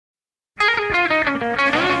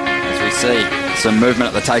see some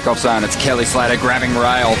movement at the takeoff zone. It's Kelly Slater grabbing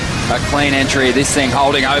rail. A clean entry. This thing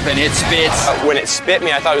holding open. It spits. When it spit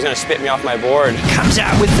me, I thought it was going to spit me off my board. Comes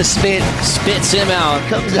out with the spit, spits him out.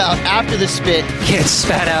 Comes out after the spit. Gets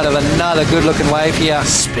spat out of another good-looking wave here.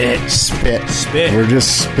 Spit. We're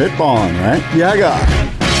just spitballing, right? Yeah, I got it.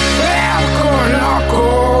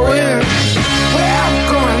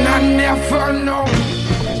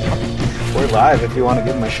 We're live if you want to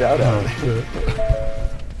give them a shout out.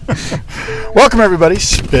 Welcome everybody,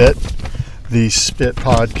 Spit, the Spit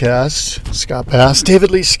Podcast. Scott Bass,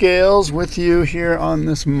 David Lee Scales with you here on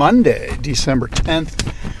this Monday, December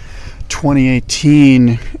 10th,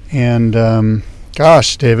 2018. And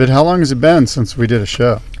gosh, David, how long has it been since we did a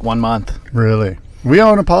show? 1 month. Really? We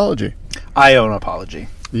owe an apology. I owe an apology.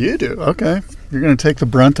 You do? Okay. You're going to take the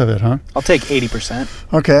brunt of it, huh? I'll take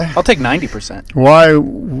 80%. Okay. I'll take 90%.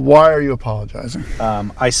 Why are you apologizing?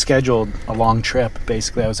 I scheduled a long trip,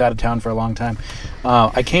 basically. I was out of town for a long time.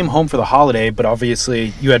 I came home for the holiday, but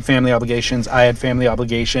obviously you had family obligations. I had family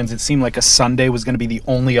obligations. It seemed like a Sunday was going to be the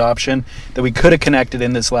only option that we could have connected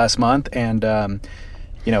in this last month. And,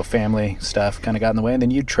 family stuff kind of got in the way. And then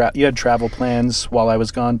you had travel plans while I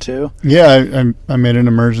was gone, too. Yeah, I made an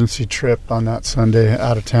emergency trip on that Sunday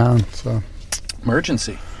out of town, so...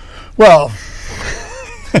 Emergency. Well,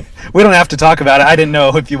 we don't have to talk about it. I didn't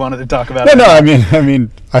know if you wanted to talk about it. No. I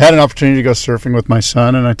mean, I had an opportunity to go surfing with my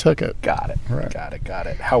son, and I took it. Got it. Right. Got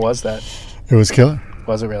it. How was that? It was killer.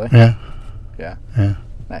 Was it really? Yeah.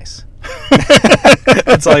 Nice.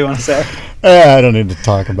 That's all you want to say? I don't need to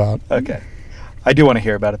talk about. Okay. I do want to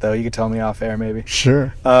hear about it though. You could tell me off air, maybe.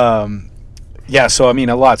 Sure. Yeah. So I mean,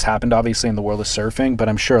 a lot's happened obviously in the world of surfing, but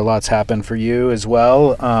I'm sure a lot's happened for you as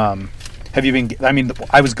well. Have you been? I mean,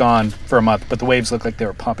 I was gone for a month, but the waves looked like they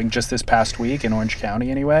were pumping just this past week in Orange County.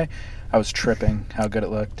 Anyway, I was tripping. How good it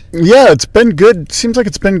looked. Yeah, it's been good. Seems like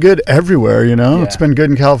it's been good everywhere. Yeah. It's been good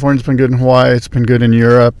in California. It's been good in Hawaii. It's been good in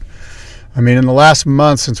Europe. I mean, in the last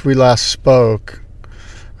month since we last spoke.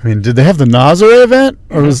 I mean, did they have the Nazare event?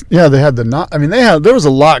 Or they had the there was a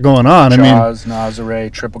lot going on. Jaws, Nazare,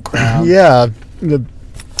 Triple Crown. Yeah, the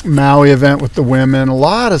Maui event with the women, a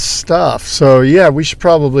lot of stuff. So yeah, we should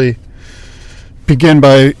probably begin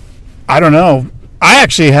by, I don't know. I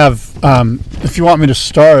actually have, if you want me to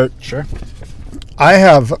start. Sure. I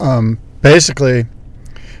have basically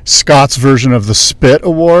Scott's version of the Spit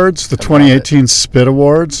Awards, the 2018 Spit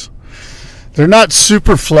Awards. They're not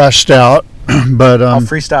super fleshed out. But I'll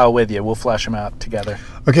freestyle with you. We'll flesh them out together.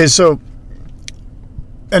 Okay, so,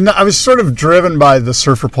 and I was sort of driven by the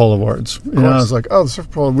Surfer Pole Awards. I was like, the Surfer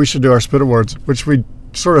Pole, we should do our Spit Awards, which we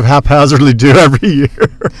sort of haphazardly do every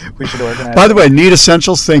year. We should organize. By the way, Need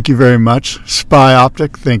Essentials, thank you very much. Spy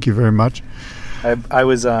Optic, thank you very much. I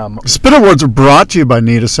was Spit Awards are brought to you by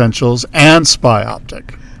Need Essentials and Spy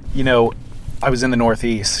Optic. I was in the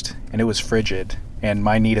Northeast and it was frigid, and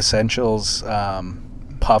my Need Essentials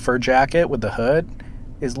puffer jacket with the hood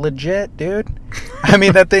is legit, dude. I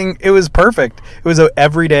mean, that thing, it was perfect. It was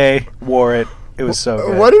every day, wore it. It was so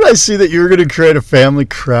good. What did I see that you were going to create a family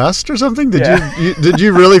crest or something? Did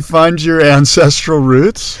you really find your ancestral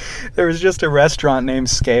roots? There was just a restaurant named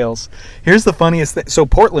Scales. Here's the funniest thing. So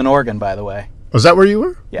Portland, Oregon, by the way. Was that where you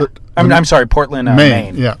were? Yeah. I'm sorry, Portland,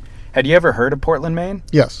 Maine. Yeah. Had you ever heard of Portland, Maine?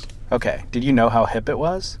 Yes. Okay. Did you know how hip it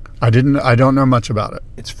was? I don't know much about it.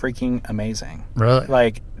 It's freaking amazing. Really?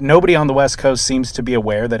 Like, nobody on the West Coast seems to be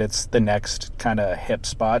aware that it's the next kind of hip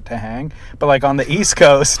spot to hang. But, like, on the East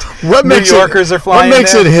Coast, New Yorkers are flying in. What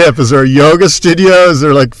makes it hip? Is there a yoga studio? Is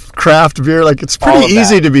there, like, craft beer? Like, it's pretty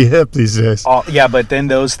easy to be hip these days. Yeah, but then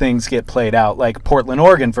those things get played out. Like, Portland,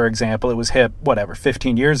 Oregon, for example, it was hip,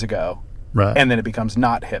 15 years ago. Right. And then it becomes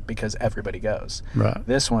not hip because everybody goes. Right.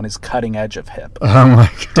 This one is cutting edge of hip. Oh my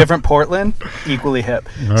God. Different Portland, equally hip.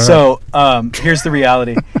 Right. So here's the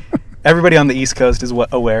reality. Everybody on the East Coast is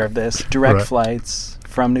aware of this. Direct flights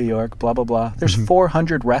from New York, blah, blah, blah. There's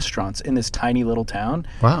 400 restaurants in this tiny little town.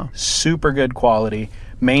 Wow. Super good quality.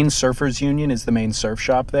 Maine Surfers Union is the main surf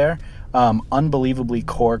shop there. Unbelievably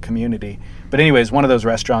core community. But anyways, one of those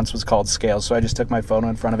restaurants was called Scales, so I just took my photo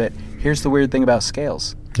in front of it. Here's the weird thing about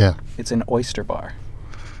Scales. Yeah. It's an oyster bar.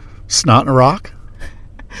 Snot in a rock?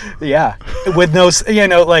 Yeah. With no,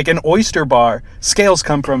 like an oyster bar. Scales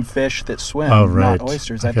come from fish that swim, not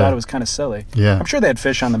oysters. I thought it was kind of silly. Yeah. I'm sure they had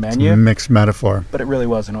fish on the menu. It's a mixed metaphor. But it really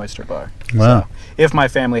was an oyster bar. Wow. So if my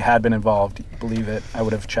family had been involved, believe it, I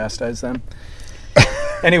would have chastised them.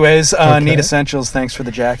 Anyways, Need Essentials, thanks for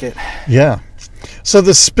the jacket. Yeah. So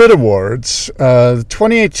the Spit Awards,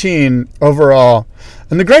 2018 overall,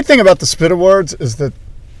 and the great thing about the Spit Awards is that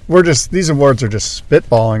these awards are just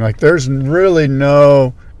spitballing. Like, there's really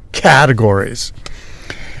no categories.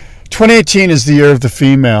 2018 is the year of the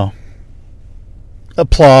female.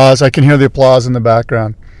 Applause. I can hear the applause in the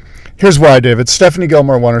background. Here's why, David. Stephanie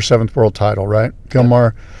Gilmore won her 7th world title, right?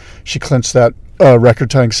 Gilmore, she clinched that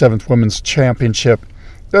record-tying 7th women's championship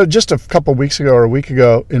just a couple weeks ago or a week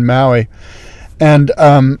ago in Maui. And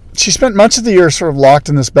she spent much of the year sort of locked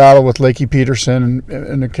in this battle with Lakey Peterson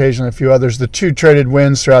and occasionally a few others. The two traded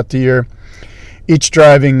wins throughout the year, each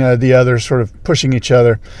driving the other, sort of pushing each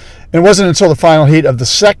other. And it wasn't until the final heat of the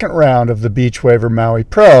second round of the Beach Waver Maui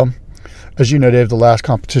Pro, as you know, Dave, the last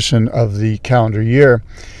competition of the calendar year,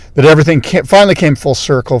 that everything finally came full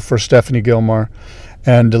circle for Stephanie Gilmore.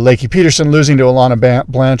 And Lakey Peterson losing to Alana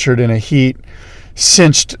Blanchard in a heat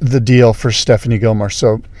cinched the deal for Stephanie Gilmore.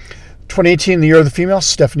 So 2018, the year of the female,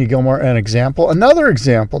 Stephanie Gilmore, an example. Another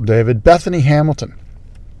example, David, Bethany Hamilton.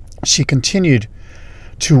 She continued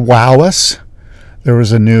to wow us. There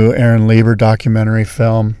was a new Aaron Lieber documentary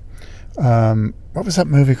film. What was that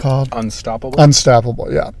movie called? Unstoppable.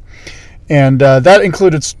 Unstoppable, yeah. And that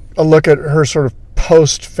included a look at her sort of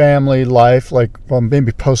post-family life,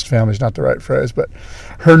 maybe post-family is not the right phrase, but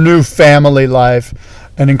her new family life,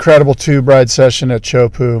 an incredible 2-bride session at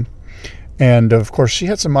Chopu. And, of course, she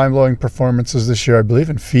had some mind-blowing performances this year, I believe,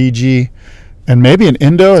 in Fiji and maybe in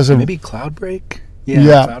Indo. Maybe Cloudbreak?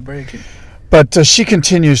 Yeah. Cloudbreak. But she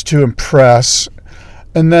continues to impress.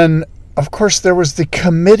 And then, of course, there was the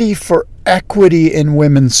Committee for Equity in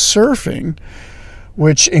Women's Surfing,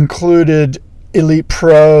 which included elite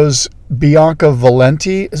pros Bianca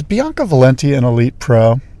Valenti. Is Bianca Valenti an elite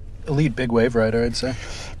pro? Elite big wave rider, I'd say.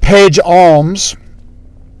 Paige Alms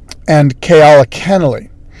and Kayala Kennelly.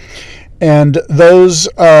 And those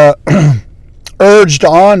urged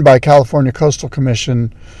on by California Coastal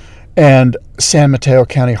Commission and San Mateo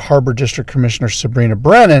County Harbor District Commissioner Sabrina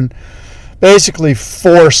Brennan basically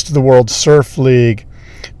forced the World Surf League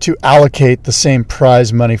to allocate the same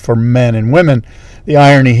prize money for men and women. The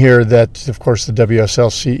irony here that, of course, the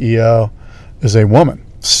WSL CEO is a woman.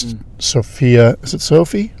 Sophia, is it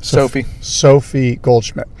Sophie? Sophie. Sophie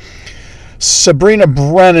Goldschmidt. Sabrina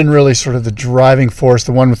Brennan, really sort of the driving force,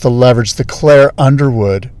 the one with the leverage, the Claire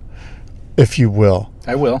Underwood, if you will.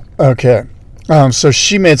 I will. Okay. So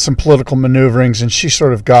she made some political maneuverings, and she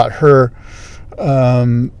sort of got her,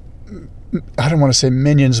 I don't want to say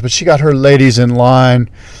minions, but she got her ladies in line,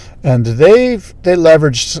 and they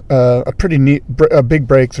leveraged a big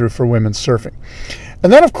breakthrough for women's surfing.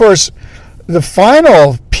 And then, of course, the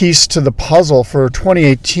final piece to the puzzle for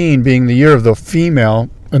 2018 being the year of the female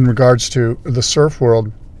in regards to the surf world,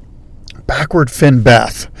 Backward Fin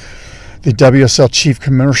Beth, the WSL Chief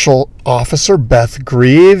Commercial Officer, Beth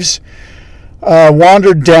Greaves,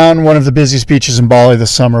 wandered down one of the busiest beaches in Bali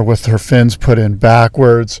this summer with her fins put in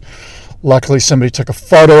backwards. Luckily, somebody took a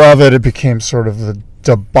photo of it. It became sort of the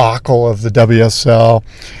debacle of the WSL.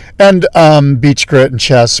 And Beach Grit and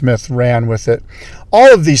Chaz Smith ran with it.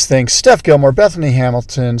 All of these things, Steph Gilmore, Bethany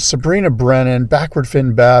Hamilton, Sabrina Brennan, Backward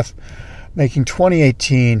Fin Beth, making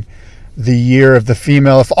 2018 the year of the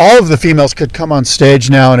female. If all of the females could come on stage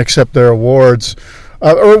now and accept their awards,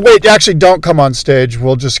 or wait, actually don't come on stage.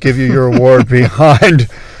 We'll just give you your award behind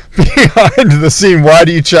the scene. Why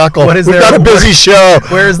do you chuckle? We've got a busy show.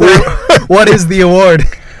 What is the award?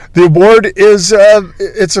 The award is,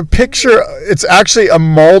 it's a picture, it's actually a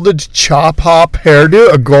molded chop hop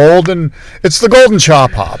hairdo, it's the golden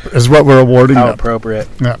chop hop is what we're awarding How them. Appropriate.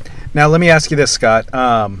 Yeah. Now, let me ask you this, Scott.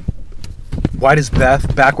 Why does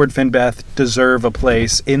Backward Fin Beth, deserve a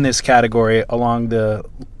place in this category along the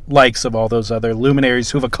likes of all those other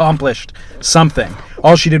luminaries who've accomplished something?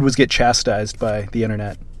 All she did was get chastised by the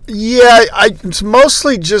internet. Yeah, it's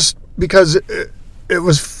mostly just because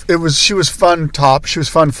she was fun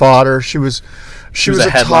fodder. She was a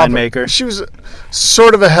headline maker. She was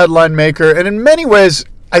sort of a headline maker, and in many ways,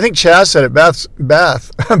 I think Chaz said it best.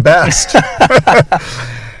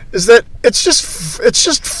 Is that it's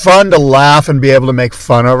just fun to laugh and be able to make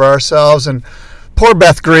fun of ourselves. And poor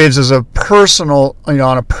Beth Greaves is on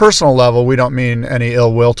a personal level, we don't mean any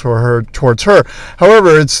ill will towards her.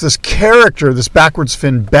 However, it's this character, this Backwards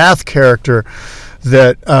Fin Beth character,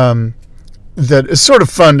 that is sort of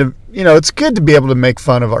fun to, it's good to be able to make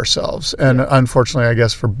fun of ourselves. And unfortunately, I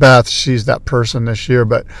guess for Beth, she's that person this year.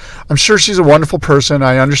 But I'm sure she's a wonderful person.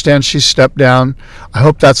 I understand she's stepped down. I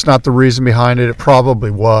hope that's not the reason behind it. It probably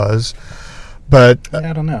was. But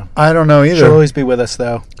I don't know. I don't know either. She'll always be with us,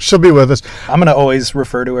 though. She'll be with us. I'm going to always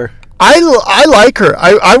refer to her. I like her.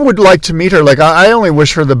 I would like to meet her. I only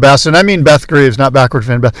wish her the best. And I mean Beth Greaves, not Backward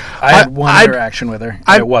Fin Beth. I had one interaction with her,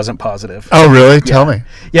 and it wasn't positive. Oh, really? Tell me.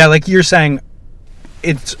 Yeah, like you're saying,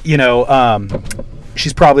 it's,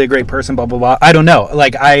 she's probably a great person, blah, blah, blah. I don't know.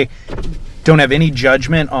 Don't have any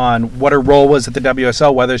judgment on what her role was at the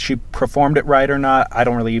WSL, whether she performed it right or not. I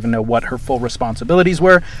don't really even know what her full responsibilities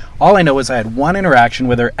were. All I know is I had one interaction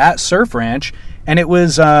with her at Surf Ranch, and it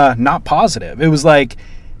was not positive. It was like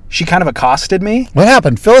she kind of accosted me. What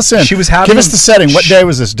happened? Fill us in. She was having... Give us the setting. What day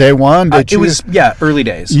was this? Day one? Day two? It was, early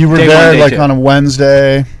days. You were day there 1, day like 2. on a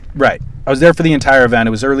Wednesday. Right. I was there for the entire event.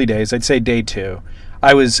 It was early days. I'd say day 2.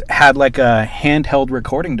 I had like a handheld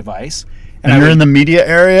recording device. And you're in the media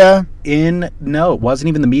area? No, it wasn't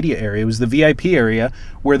even the media area. It was the VIP area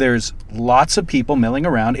where there's lots of people milling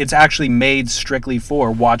around. It's actually made strictly for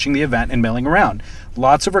watching the event and milling around.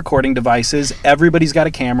 Lots of recording devices. Everybody's got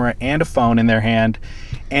a camera and a phone in their hand.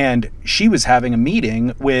 And she was having a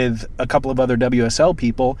meeting with a couple of other WSL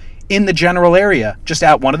people in the general area, just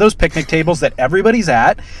at one of those picnic tables that everybody's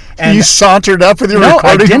at. And you sauntered up with your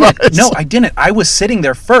recording device? No, I didn't. I was sitting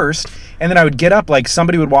there first, and then I would get up, like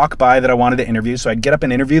somebody would walk by that I wanted to interview, so I'd get up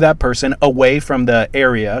and interview that person away from the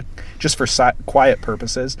area, just for quiet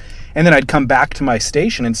purposes, and then I'd come back to my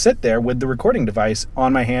station and sit there with the recording device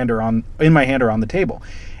in my hand or on the table.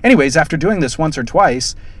 Anyways, after doing this once or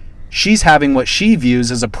twice, she's having what she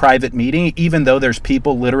views as a private meeting, even though there's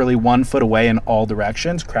people literally 1 foot away in all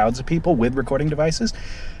directions, crowds of people with recording devices.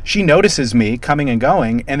 She notices me coming and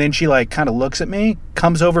going, and then she like kind of looks at me,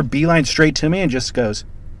 comes over, beeline straight to me, and just goes,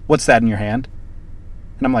 "What's that in your hand?"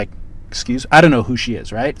 And I'm like, "Excuse?" I don't know who she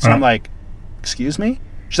is, right? So I'm like, "Excuse me?"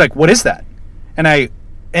 She's like, "What is that?" And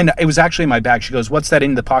it was actually in my bag. She goes, "What's that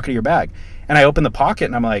in the pocket of your bag?" And I open the pocket,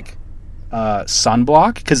 and I'm like,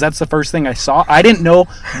 sunblock, because that's the first thing I saw. I didn't know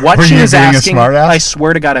what she was asking. I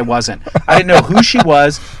swear to God, I wasn't. I didn't know who she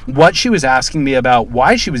was, what she was asking me about,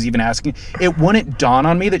 why she was even asking. It wouldn't dawn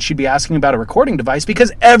on me that she'd be asking about a recording device because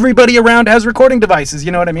everybody around has recording devices.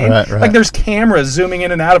 You know what I mean? Right. Like there's cameras zooming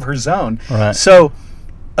in and out of her zone. Right. So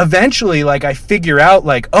eventually, like, I figure out,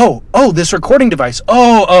 like, oh, this recording device.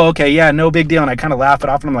 Oh, okay, yeah, no big deal. And I kind of laugh it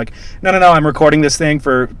off, and I'm like, no, I'm recording this thing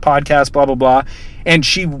for podcast, blah, blah, blah. And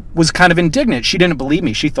she was kind of indignant. She didn't believe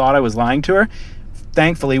me. She thought I was lying to her.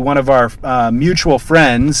 Thankfully, one of our mutual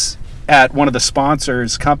friends at one of the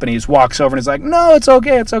sponsors' companies walks over and is like, no, it's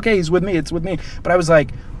okay. He's with me. It's with me. But I was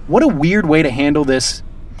like, what a weird way to handle this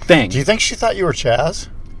thing. Do you think she thought you were Chaz?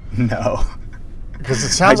 No. Because it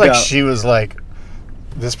sounds like she was like,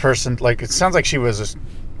 this person, like, it sounds like she was just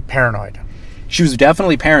paranoid. She was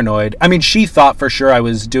definitely paranoid. I mean, she thought for sure I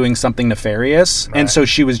was doing something nefarious, and so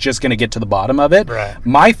she was just going to get to the bottom of it. Right.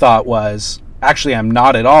 My thought was, actually, I'm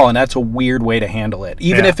not at all, and that's a weird way to handle it.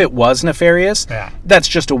 Even if it was nefarious, that's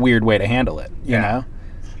just a weird way to handle it, you know?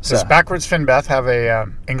 Does Backwards Finn Beth have a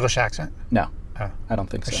English accent? No. I don't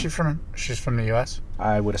think so. She's from the U.S.?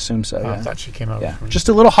 I would assume so, I thought she came over from... Just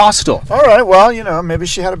a little hostile. All right, well, maybe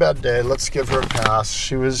she had a bad day. Let's give her a pass.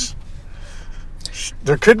 She was...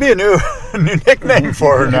 There could be a new nickname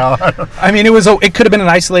for her now. I mean, it could have been an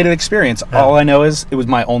isolated experience. Yeah. All I know is it was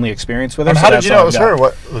my only experience with her. And how did you know it was her?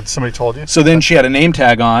 What, somebody told you? So then she had a name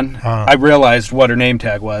tag on. I realized what her name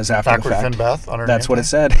tag was after the fact. Backward Finn Beth on her That's name what tag? It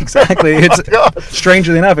said. Exactly.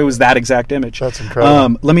 Strangely enough, it was that exact image. That's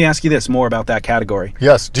incredible. Let me ask you this more about that category.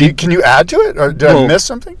 Yes. Can you add to it? Or did I miss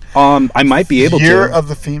something? I might be able to. Year of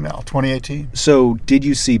the Female, 2018. So did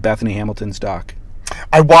you see Bethany Hamilton's doc?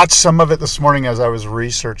 I watched some of it this morning as I was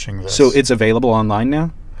researching this. So it's available online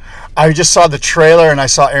now? I just saw the trailer, and I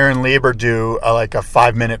saw Aaron Lieber do a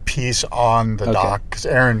 5-minute pice on the doc, because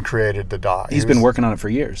Aaron created the doc. He's been working on it for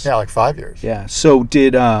years. Yeah, 5 years. Yeah. So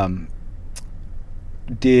is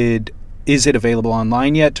it available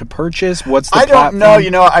online yet to purchase? What's the platform? I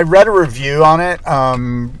don't know. I read a review on it.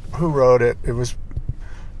 Who wrote it?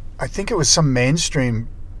 I think it was some mainstream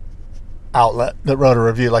outlet that wrote a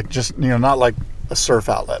review, not like a surf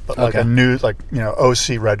outlet, but like a news,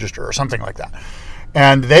 OC Register or something like that.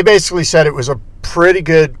 And they basically said it was a pretty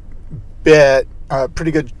good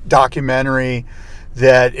pretty good documentary,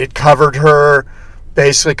 that it covered her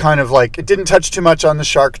basically kind of like, it didn't touch too much on the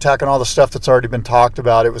shark attack and all the stuff that's already been talked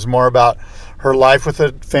about. It was more about her life with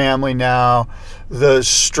a family now, the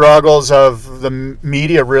struggles of the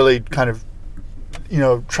media really kind of,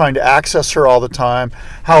 trying to access her all the time,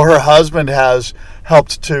 how her husband has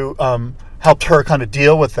helped her kind of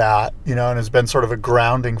deal with that, and has been sort of a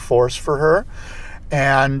grounding force for her.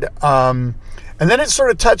 And then it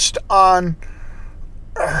sort of touched on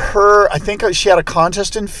her. I think she had a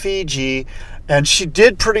contest in Fiji, and she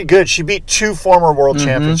did pretty good. She beat 2 former world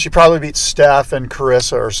champions. She probably beat Steph and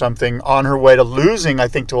Carissa or something on her way to losing, I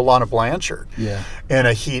think, to Alana Blanchard in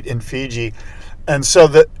a heat in Fiji. And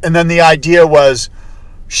then the idea was,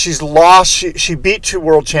 she's lost. She beat 2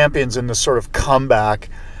 world champions in this sort of comeback,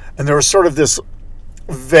 and there was sort of this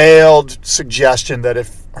veiled suggestion that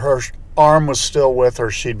if arm was still with her,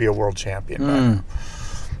 she'd be a world champion. Right?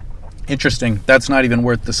 Interesting. That's not even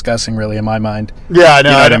worth discussing, really, in my mind. Yeah, I know.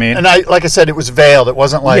 You know what I mean? And like I said, it was veiled. It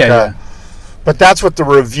wasn't like But that's what the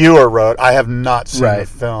reviewer wrote. I have not seen the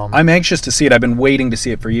film. I'm anxious to see it. I've been waiting to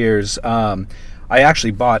see it for years. I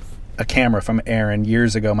actually bought a camera from Aaron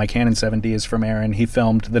years ago. My Canon 7D is from Aaron. He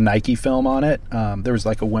filmed the Nike film on it. There was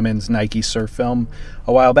like a women's Nike surf film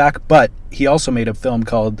a while back, but he also made a film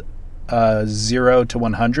called 0 to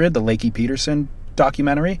 100, the Lakey Peterson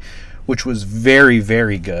documentary, which was very,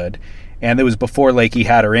 very good. And it was before Lakey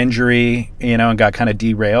had her injury, and got kind of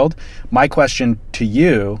derailed. My question to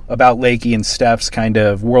you about Lakey and Steph's kind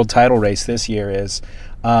of world title race this year is,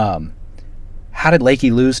 how did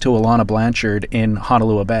Lakey lose to Alana Blanchard in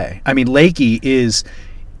Honolulu Bay? I mean, Lakey is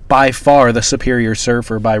by far the superior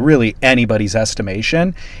surfer by really anybody's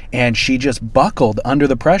estimation, and she just buckled under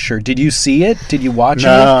the pressure. Did you see it? Did you watch it?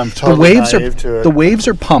 No, I'm totally naive to it. The waves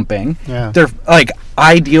are pumping. Yeah. They're like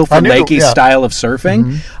ideal for Lakey's style of surfing.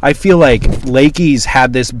 Mm-hmm. I feel like Lakey's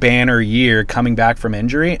had this banner year coming back from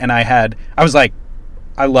injury, and I was like,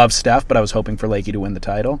 I love Steph, but I was hoping for Lakey to win the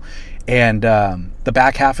title. And the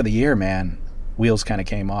back half of the year, man, wheels kind of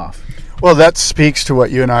came off. Well, that speaks to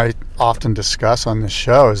what you and I often discuss on this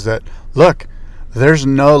show, is that, look, there's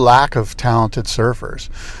no lack of talented surfers.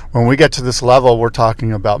 When we get to this level, we're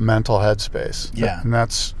talking about mental headspace. Yeah. And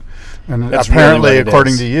that's really apparently,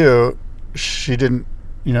 according to you, she didn't,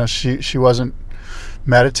 she wasn't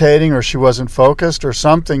meditating, or she wasn't focused, or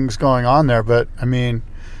something's going on there. But, I mean,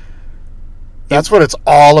 that's what it's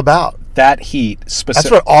all about. That heat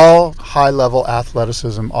That's what all high-level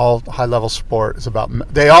athleticism, all high-level sport is about.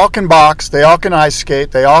 They all can box. They all can ice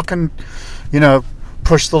skate. They all can,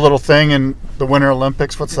 push the little thing in the Winter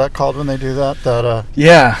Olympics. What's that called when they do that?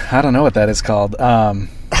 Yeah, I don't know what that is called.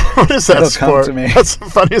 What is that sport? Come to me. That's the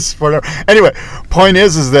funniest sport ever. Anyway, point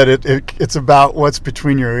is that it's about what's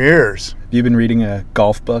between your ears. You've been reading a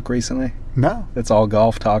golf book recently? No. It's all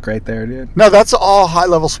golf talk right there, dude. No, that's all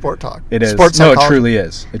high-level sport talk. It is. Sports No, psychology. it truly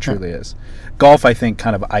is. It truly is. Golf, I think,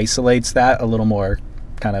 kind of isolates that a little more.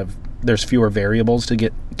 Kind of, there's fewer variables to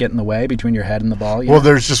get in the way between your head and the ball. Well,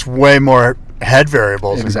 there's just way more head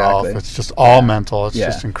variables in golf. It's just all mental. It's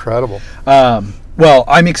just incredible. Well,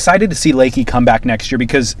 I'm excited to see Lakey come back next year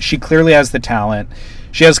because she clearly has the talent.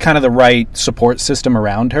 She has kind of the right support system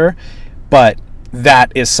around her, but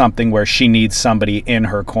that is something where she needs somebody in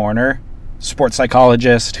her corner, sports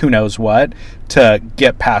psychologist, who knows what, to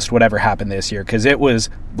get past whatever happened this year, because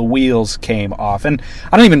the wheels came off. And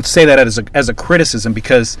I don't even say that as a criticism,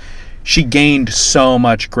 because she gained so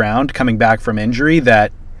much ground coming back from injury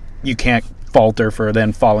that you can't falter for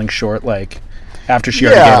then falling short like after she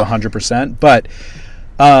already gave 100%. But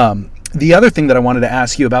the other thing that I wanted to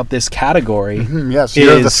ask you about this category yes,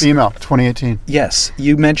 you're the female, 2018. Yes,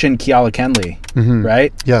 you mentioned Keala Kenley,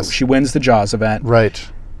 right? Yes. She wins the Jaws event. Right.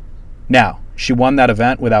 Now, she won that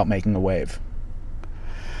event without making a wave.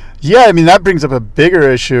 Yeah, I mean, that brings up a bigger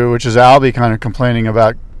issue, which is Albie kind of complaining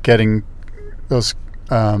about getting those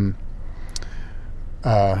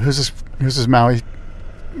who's this Maui?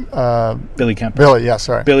 Billy Kemper. Billy, yeah,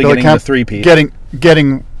 sorry. Billy getting the three-peat.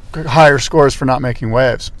 Getting higher scores for not making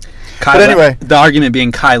waves. But anyway, the argument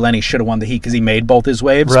being Kai Lenny should have won the heat because he made both his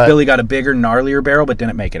waves. Right. Billy got a bigger, gnarlier barrel, but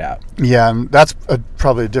didn't make it out. Yeah, and that's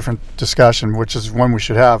probably a different discussion, which is one we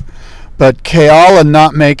should have. But Keala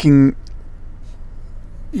not making...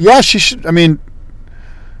 Yeah, she should... I mean,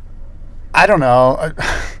 I don't know.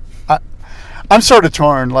 I'm sort of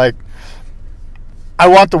torn. Like, I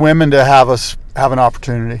want the women to have an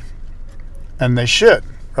opportunity, and they should,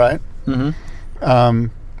 right? Mm-hmm.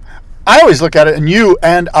 I always look at it, and you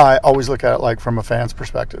and I always look at it like from a fan's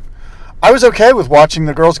perspective. I was okay with watching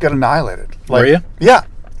the girls get annihilated. Like, were you? Yeah.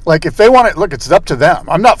 Like, if they want it, look, it's up to them.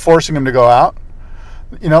 I'm not forcing them to go out.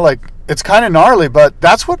 It's kind of gnarly, but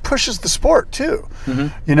that's what pushes the sport, too.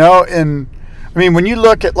 Mm-hmm. And, I mean, when you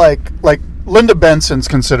look at, like Linda Benson's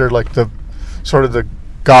considered, like, the sort of the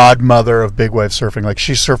godmother of big wave surfing. Like,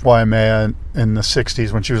 she surfed Waimea in the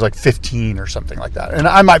 60s when she was, like, 15 or something like that. And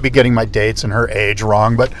I might be getting my dates and her age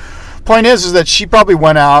wrong, but point is that she probably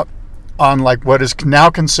went out on like what is now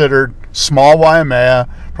considered small Waimea,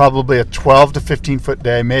 probably a 12 to 15 foot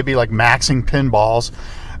day, maybe like maxing pinballs,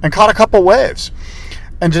 and caught a couple waves.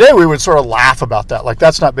 And today we would sort of laugh about that, like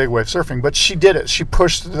that's not big wave surfing, but she did it. She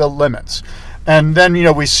pushed the limits. And then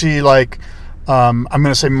we see like I'm going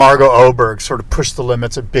to say Margot Oberg sort of pushed the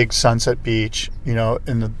limits at Big Sunset Beach, in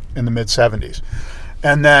the mid 70s,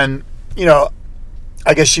 and then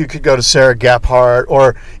I guess you could go to Sarah Gephardt,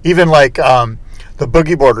 or even like the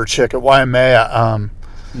boogie boarder chick at Waimea.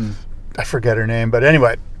 I forget her name, but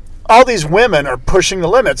anyway, all these women are pushing the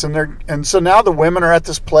limits, and so now the women are at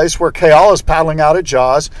this place where Keala's paddling out at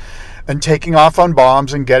Jaws and taking off on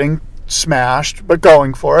bombs and getting smashed, but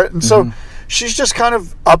going for it. And so she's just kind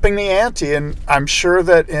of upping the ante. And I'm sure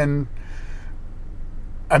that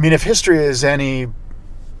if history is any,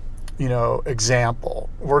 example,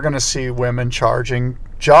 we're going to see women charging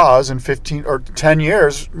Jaws in 15 or 10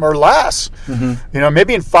 years or less.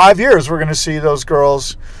 Maybe in 5 years, we're going to see those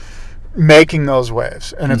girls making those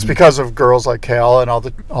waves. And it's because of girls like Keala and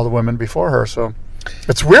all the women before her. So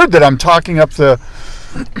it's weird that I'm talking up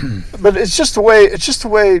but it's just the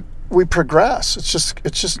way we progress.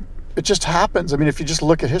 It just happens. I mean, if you just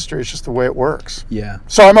look at history, it's just the way it works. Yeah.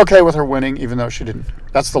 So I'm okay with her winning, even though she didn't.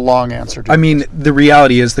 That's the long answer. I mean, the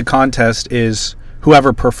reality is the contest is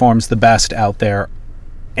whoever performs the best out there,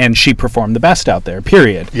 and she performed the best out there,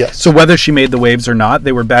 period. Yes. So whether she made the waves or not,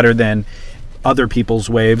 they were better than other people's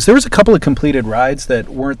waves. There was a couple of completed rides that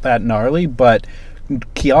weren't that gnarly, but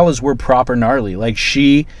Keala's were proper gnarly. Like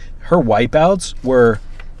her wipeouts were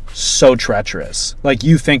so treacherous. Like,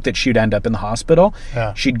 you think that she'd end up in the hospital.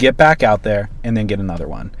 Yeah. She'd get back out there and then get another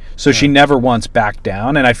one. So she never once backed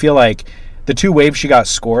down. And I feel like the 2 waves she got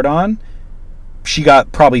scored on, she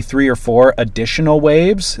got probably 3 or 4 additional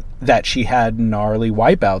waves that she had gnarly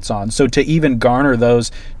wipeouts on. So to even garner those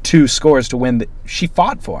 2 scores to win, she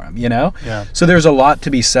fought for them, Yeah. So there's a lot to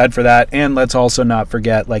be said for that. And let's also not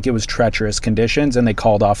forget, like, it was treacherous conditions, and they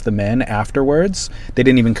called off the men afterwards. They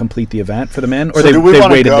didn't even complete the event for the men, or so do we want to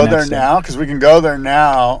waited go the there next day. now? Because we can go there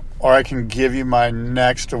now, or I can give you my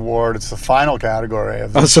next award. It's the final category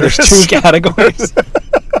of this. Oh, so there's 2 categories.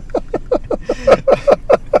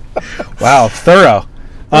 Wow, thorough.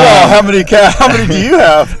 Well, how many do you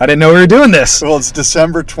have? I didn't know we were doing this. Well, it's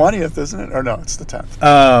December 20th, isn't it? Or no, it's the 10th.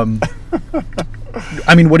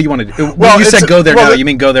 I mean, what do you want to do? Well, you said go there now. You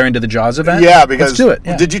mean go there into the Jaws event? Yeah, because let's do it.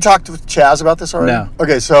 Yeah. Did you talk to Chaz about this already? No.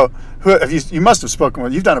 Okay, so who have you must have spoken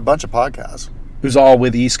with. You've done a bunch of podcasts. It was all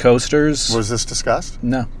with East Coasters. Was this discussed?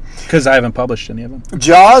 No, because I haven't published any of them.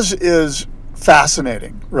 Jaws is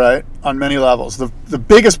fascinating, right? On many levels. The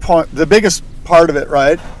biggest part of it,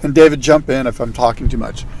 right? And David, jump in if I'm talking too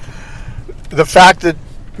much. The fact that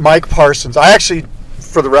Mike Parsons, I actually,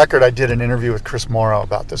 for the record, I did an interview with Chris Morrow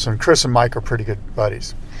about this, and Chris and Mike are pretty good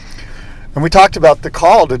buddies. And we talked about the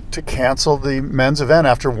call to cancel the men's event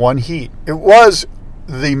after 1 heat. It was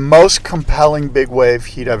the most compelling big wave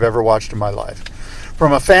heat I've ever watched in my life.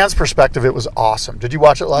 From a fan's perspective, it was awesome. Did you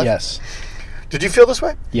watch it live? Yes. Did you feel this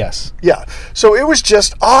way? Yes. Yeah. So it was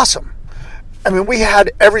just awesome. I mean, we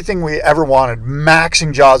had everything we ever wanted.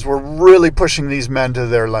 Maxing Jaws. We're really pushing these men to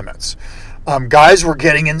their limits. Guys were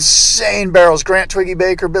getting insane barrels. Grant Twiggy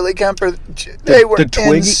Baker, Billy Kemper, they were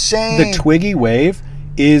insane. The Twiggy wave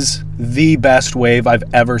is the best wave I've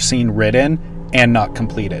ever seen ridden and not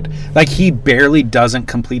completed. Like, he barely doesn't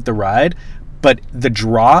complete the ride, but the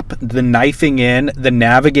drop, the knifing in, the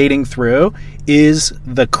navigating through is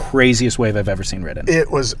the craziest wave I've ever seen ridden.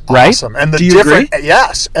 It was right? awesome. And the Do you different agree?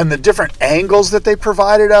 Yes, and the different angles that they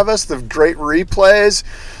provided of us, the great replays,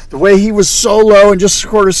 the way he was so low and just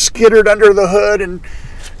sort of skittered under the hood, and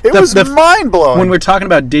it was mind-blowing. When we're talking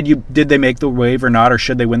about did they make the wave or not, or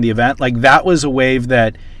should they win the event, like, that was a wave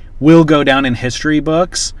that will go down in history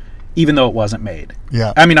books even though it wasn't made.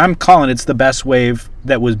 Yeah. I mean, I'm calling it's the best wave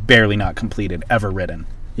that was barely not completed, ever ridden.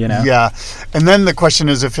 Yeah. And then the question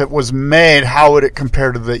is, if it was made, how would it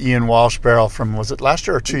compare to the Ian Walsh barrel from, was it last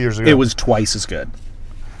year or 2 years ago? It was twice as good.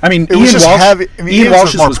 I mean, it was just Walsh, heavy. I mean, Ian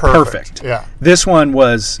Walsh's more was perfect. Yeah. This one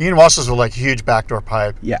was... Ian Walsh's was like huge backdoor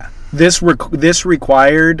pipe. Yeah. This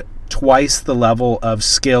required twice the level of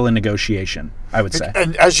skill and negotiation, I would say.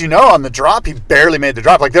 And as you know, on the drop, he barely made the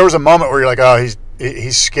drop. Like, there was a moment where you're like, oh, he's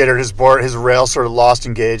skittered, his rail sort of lost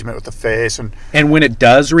engagement with the face. And when it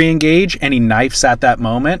does re-engage and he knifes at that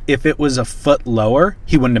moment, if it was a foot lower,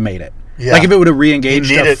 he wouldn't have made it. Yeah. Like, if it would have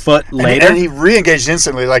re-engaged a foot later. And he re-engaged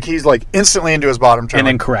instantly. Like, he's like instantly into his bottom turn. And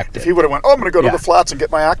then corrected. If he would have went, I'm going to go to the flats and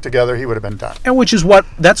get my act together, he would have been done. And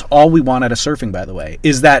that's all we want out of surfing, by the way,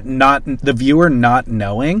 is that not the viewer not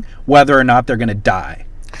knowing whether or not they're going to die.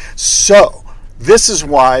 So, this is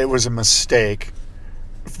why it was a mistake.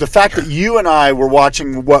 The fact that you and I were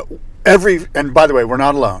watching and by the way, we're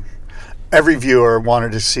not alone. Every viewer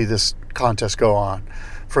wanted to see this contest go on.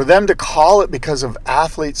 For them to call it because of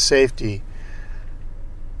athlete safety,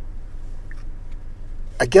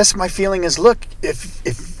 I guess my feeling is, look,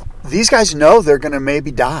 if these guys know they're going to maybe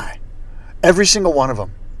die, every single one of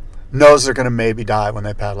them knows they're going to maybe die when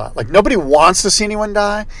they paddle out. Like, nobody wants to see anyone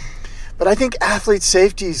die, but I think athlete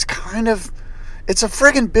safety is it's a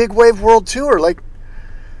friggin' big wave world tour. Like,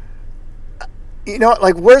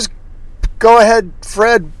 where's Go Ahead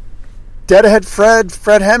Fred dead ahead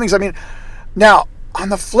Fred Hemmings. I mean, now, on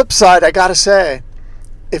the flip side, I got to say,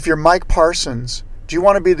 if you're Mike Parsons, do you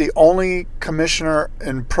want to be the only commissioner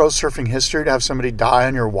in pro surfing history to have somebody die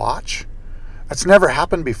on your watch? That's never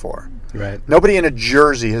happened before. Right. Nobody in a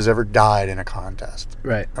jersey has ever died in a contest.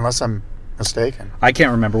 Right. Unless I'm mistaken. I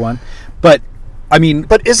can't remember one. But, I mean...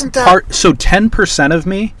 But isn't that... So 10% of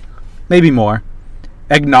me, maybe more,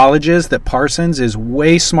 acknowledges that Parsons is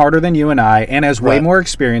way smarter than you and I and has way more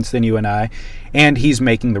experience than you and I, and he's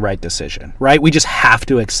making the right decision, right? We just have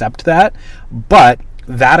to accept that. But,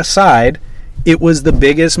 that aside, it was the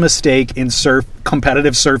biggest mistake in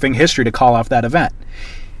competitive surfing history to call off that event.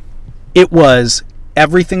 It was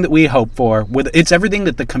everything that we hoped for. It's everything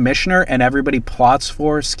that the commissioner and everybody plots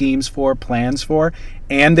for, schemes for, plans for,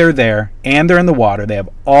 and they're there, and they're in the water. They have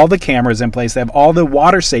all the cameras in place. They have all the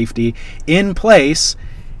water safety in place.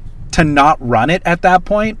 To not run it at that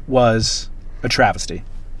point was a travesty.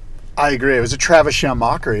 I agree. It was a Travis sham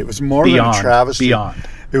mockery. It was more than a travesty. Beyond.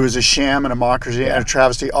 It was a sham and a mockery and a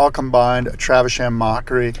travesty all combined, a Travis sham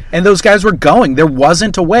mockery. And those guys were going. There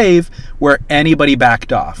wasn't a wave where anybody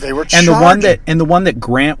backed off. They were and charging. the one that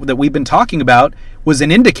Grant that we've been talking about was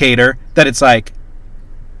an indicator that it's like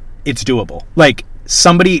it's doable. Like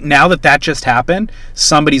somebody, now that just happened,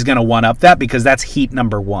 somebody's going to one up that because that's heat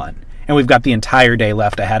number 1. And we've got the entire day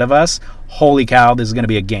left ahead of us. Holy cow, this is going to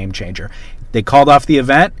be a game changer. They called off the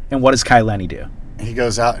event, and what does Kai Lenny do? He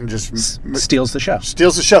goes out and just steals the show.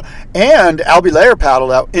 And Albie Layer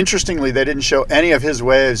paddled out. Interestingly, they didn't show any of his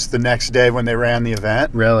waves the next day when they ran the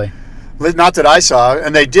event. Really? Not that I saw.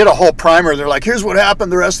 And they did a whole primer. They're like, here's what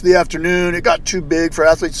happened the rest of the afternoon. It got too big for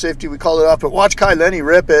athlete safety. We called it off. But watch Kai Lenny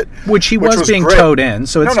rip it. Which was being great. Towed in,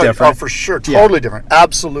 so it's different. Oh, for sure. Totally different.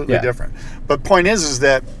 Absolutely different. But point is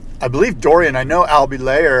that I believe Dorian, I know Albie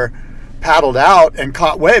Layer paddled out and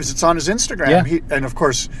caught waves. It's on his Instagram. Yeah. And, of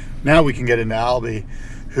course, now we can get into Albie,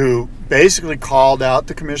 who basically called out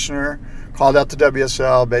the commissioner, called out the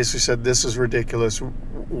WSL, basically said, this is ridiculous.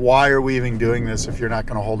 Why are we even doing this if you're not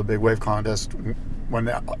going to hold a big wave contest when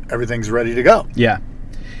everything's ready to go? Yeah.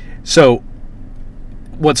 So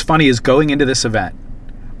what's funny is going into this event,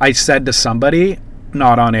 I said to somebody,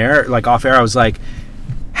 not on air, like off air, I was like,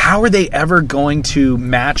 how are they ever going to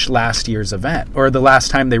match last year's event or the last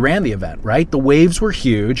time they ran the event, right? The waves were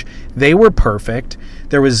huge. They were perfect.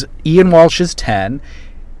 There was Ian Walsh's 10.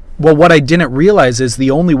 Well, what I didn't realize is the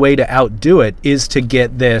only way to outdo it is to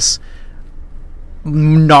get this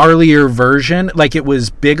gnarlier version. Like it was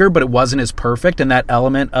bigger, but it wasn't as perfect. And that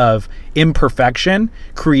element of imperfection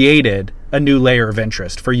created a new layer of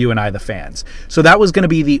interest for you and I, the fans. So that was going to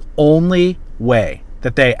be the only way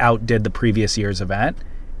that they outdid the previous year's event.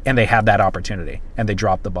 And they had that opportunity, and they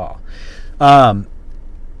dropped the ball. Albie,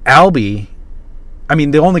 I mean,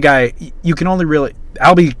 the only guy you can only really...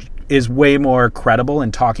 Albie is way more credible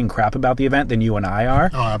in talking crap about the event than you and I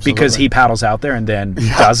are, because he paddles out there and then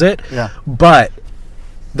does it. Yeah. But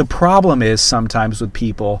the problem is sometimes with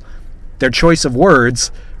people, their choice of words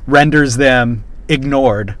renders them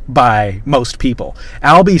ignored by most people.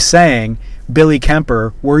 Albie saying, Billy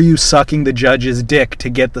Kemper, were you sucking the judge's dick to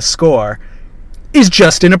get the score? Is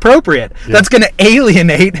just inappropriate. Yeah. That's going to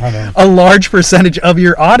alienate a large percentage of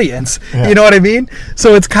your audience. Yeah. You know what I mean?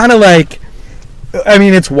 So it's kind of like, I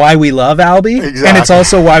mean, it's why we love Albie. Exactly. And it's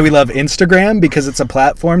also why we love Instagram, because it's a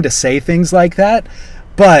platform to say things like that.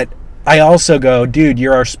 But I also go, dude,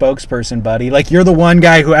 you're our spokesperson, buddy. Like, you're the one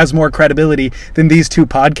guy who has more credibility than these two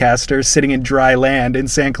podcasters sitting in dry land in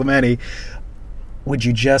San Clemente. Would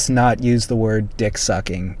you just not use the word dick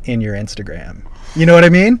sucking in your Instagram? You know what I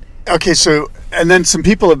mean? Okay, so, and then some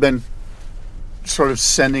people have been sort of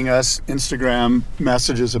sending us Instagram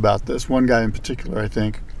messages about this. One guy in particular, I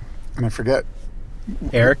think, and I forget.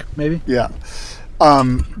 Eric, maybe? Yeah.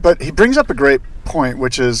 But he brings up a great point,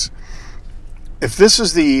 which is, if this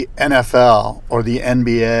is the NFL or the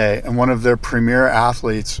NBA and one of their premier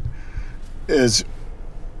athletes is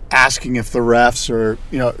asking if the refs are,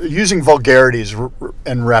 you know, using vulgarities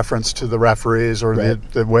in reference to the referees or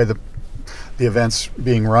the way the events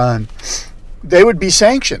being run, they would be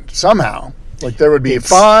sanctioned somehow. Like there would be a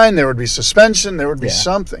fine, there would be suspension, there would be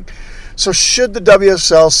something. So should the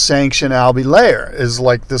WSL sanction Albie Layer is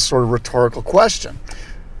like this sort of rhetorical question.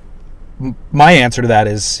 My answer to that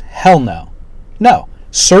is hell no. No.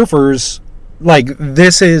 Surfers, like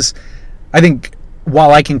this is, I think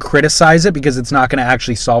while I can criticize it because it's not going to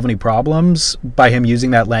actually solve any problems by him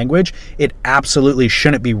using that language, it absolutely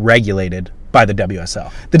shouldn't be regulated by the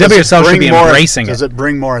WSL. The WSL should be embracing it. Does it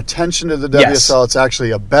bring more attention to the WSL? Yes. It's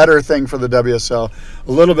actually a better thing for the WSL.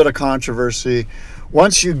 A little bit of controversy.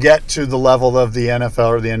 Once you get to the level of the NFL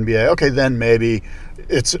or the NBA, okay, then maybe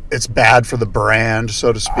it's bad for the brand,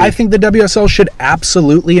 so to speak. I think the WSL should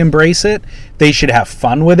absolutely embrace it. They should have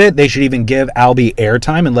fun with it. They should even give Albie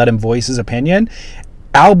airtime and let him voice his opinion.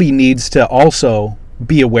 Albie needs to also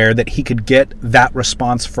be aware that he could get that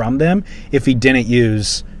response from them if he didn't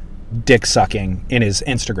use dick sucking in his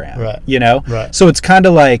Instagram. Right. You know? Right. So it's kind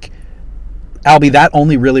of like, Albie, that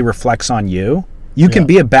only really reflects on you. You can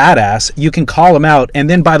be a badass. You can call him out. And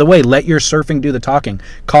then, by the way, let your surfing do the talking.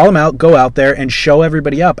 Call him out, go out there, and show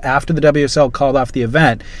everybody up after the WSL called off the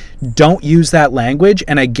event. Don't use that language,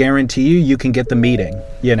 and I guarantee you can get the meeting,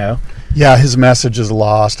 you know? Yeah, his message is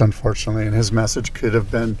lost, unfortunately, and his message could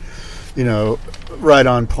have been, you know, right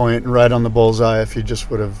on point and right on the bullseye if he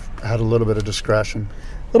just would have had a little bit of discretion.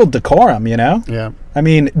 Little decorum, you know? Yeah. I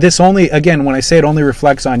mean, this only, again, when I say it only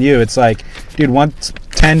reflects on you, it's like, dude, once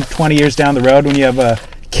 10, 20 years down the road when you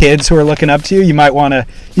have kids who are looking up to you, you might want to,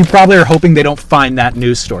 you probably are hoping they don't find that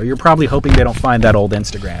news story. You're probably hoping they don't find that old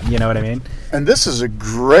Instagram. You know what I mean? And this is a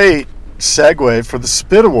great segue for the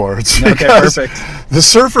Spit Awards. Okay, perfect. The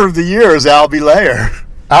Surfer of the Year is Albie Layer.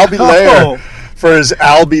 Albie Layer for his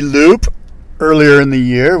Albie Loop earlier in the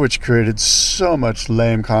year, which created so much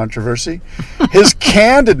lame controversy. His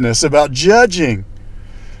candidness about judging.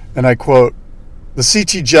 And I quote, "The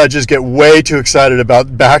CT judges get way too excited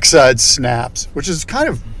about backside snaps," which is kind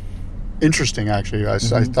of interesting, actually. I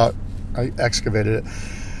thought I excavated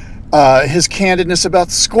it. His candidness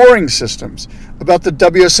about scoring systems, about the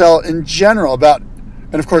WSL in general,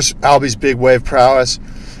 and of course, Albie's big wave prowess.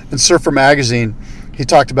 In Surfer Magazine, he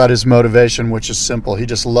talked about his motivation, which is simple. He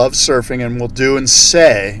just loves surfing and will do and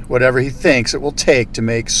say whatever he thinks it will take to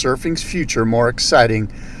make surfing's future more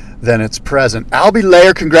exciting than its present. Albie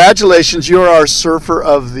Layer, congratulations. You are our Surfer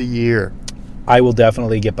of the Year. I will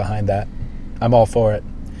definitely get behind that. I'm all for it.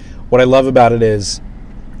 What I love about it is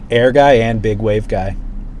air guy and big wave guy,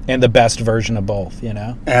 and the best version of both, you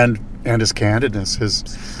know? And his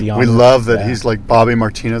candidness. Beyond we love that that. he's like Bobby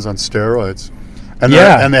Martinez on steroids. And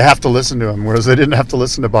Yeah. and they have to listen to him, whereas they didn't have to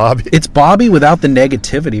listen to Bobby. It's Bobby without the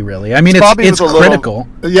negativity, really. I mean, it's Bobby with a little- critical.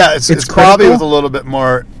 It's critical. Bobby with a little bit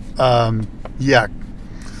more,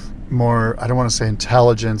 more, I don't want to say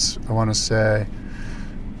intelligence, I want to say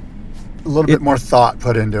a little bit more thought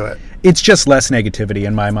put into it. It's just less negativity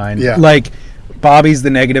in my mind. Yeah. Like, Bobby's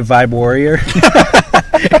the negative vibe warrior.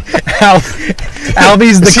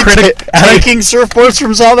 Albie's the Is he critic. taking surfboards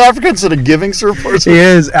from South Africa instead of giving surfboards? He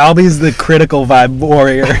is. Albie's the critical vibe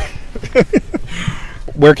warrior.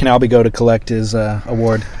 Where can Albie go to collect his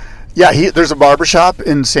award? Yeah, there's a barbershop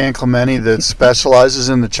in San Clemente that specializes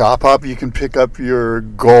in the chop hop. You can pick up your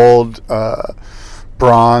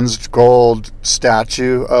bronzed gold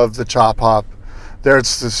statue of the chop hop. There,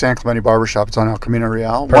 it's the San Clemente barbershop. It's on El Camino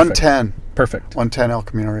Real. Perfect. 110. Perfect. 110 El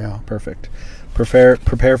Camino Real. Perfect. Prepare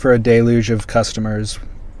for a deluge of customers.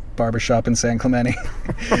 Barbershop in San Clemente.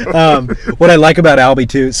 What I like about Albie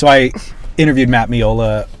too, so I interviewed Matt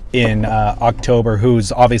Miola in October,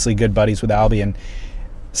 who's obviously good buddies with Albie, and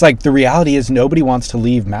it's like the reality is nobody wants to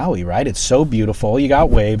leave Maui, right? It's so beautiful. You got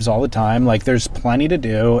waves all the time. Like, there's plenty to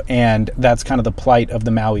do, and that's kind of the plight of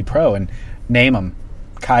the Maui Pro. And name them.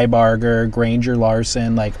 Kai Barger, Granger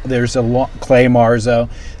Larson, like there's Clay Marzo.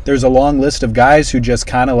 There's a long list of guys who just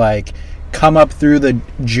kind of like come up through the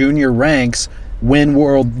junior ranks,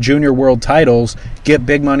 win junior world titles, get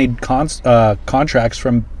big money contracts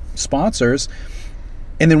from sponsors,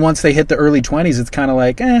 and then once they hit the early 20s, it's kind of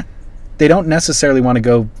like, they don't necessarily want to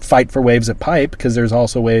go fight for waves at Pipe because there's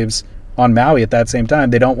also waves on Maui at that same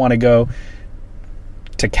time. They don't want to go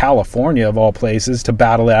to California, of all places, to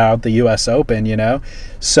battle out the U.S. Open, you know?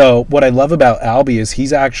 So what I love about Albie is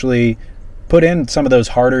he's actually put in some of those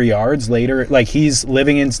harder yards later. Like, he's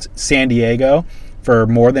living in San Diego for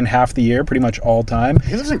more than half the year, pretty much all time.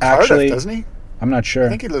 He lives in Cardiff, doesn't he? I'm not sure. I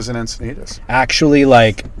think he lives in Encinitas. Actually,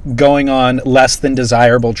 like, going on less than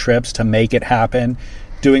desirable trips to make it happen,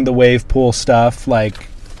 doing the wave pool stuff, like,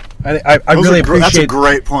 I really appreciate. That's a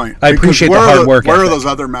great point. I appreciate the hard work. Where are ethic. those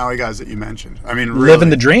other Maui guys that you mentioned? I mean, really.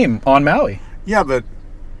 Living the dream on Maui. Yeah, but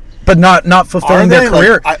not fulfilling their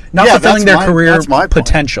career, fulfilling their career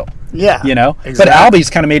potential. Yeah, you know. Exactly. But Albie's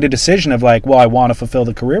kind of made a decision of like, well, I want to fulfill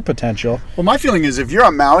the career potential. Well, my feeling is if you're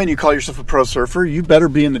on Maui and you call yourself a pro surfer, you better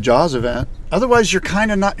be in the Jaws event. Otherwise, you're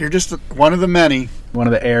kind of not. You're just one of the many. One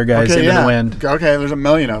of the air guys in the wind. Okay, there's a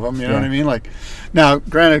million of them. You know what I mean? Like, now,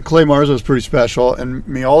 granted, Clay Marzo is pretty special and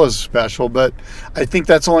Miola's special, but I think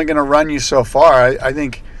that's only going to run you so far. I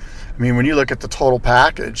mean, when you look at the total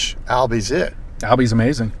package, Albie's it. Albie's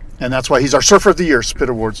amazing. And that's why he's our Surfer of the Year, Spit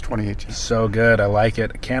Awards 2018. So good. I like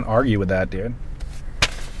it. I can't argue with that, dude.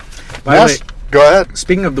 By the way, go ahead.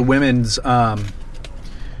 Speaking of the women's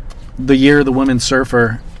the Year of the Women's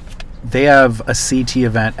Surfer, they have a CT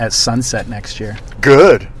event at Sunset next year.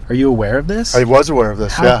 Good. Are you aware of this? I was aware of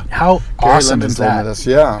this. How Gary awesome Linden is told me that? this,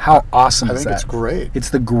 yeah. How awesome I is think that? it's great. It's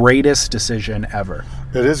the greatest decision ever.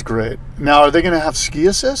 It is great. Now, are they going to have ski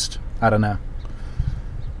assist? I don't know.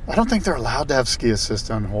 I don't think they're allowed to have ski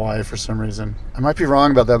assist on Hawaii for some reason. I might be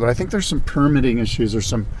wrong about that, but I think there's some permitting issues or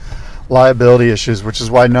some liability issues, which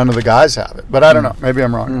is why none of the guys have it. But I don't know. Maybe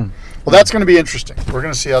I'm wrong. Well, that's going to be interesting. We're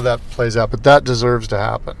going to see how that plays out, but that deserves to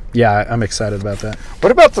happen. Yeah, I'm excited about that.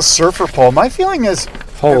 What about the surfer pole? My feeling is,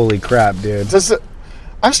 Holy crap, dude.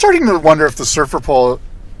 I'm starting to wonder if the surfer pole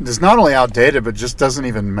is not only outdated, but just doesn't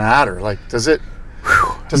even matter. Like, does it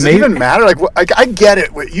even matter? Like, I get it.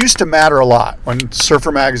 It used to matter a lot when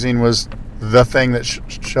Surfer Magazine was the thing that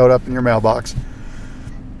showed up in your mailbox.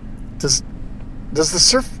 Does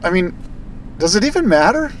the does it even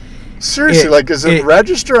matter? Seriously, does it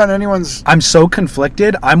register on anyone's... I'm so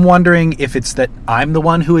conflicted. I'm wondering if it's that I'm the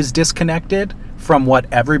one who is disconnected from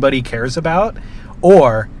what everybody cares about,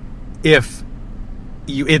 or if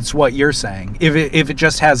it's what you're saying. If it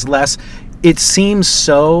just has less... It seems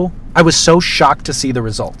so... I was so shocked to see the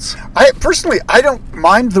results. I don't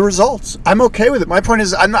mind the results. I'm okay with it. My point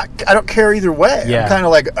is, I don't care either way. Yeah. I'm kind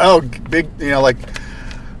of like, oh, big,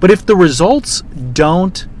 But if the results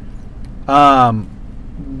don't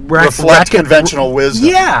reflect conventional wisdom,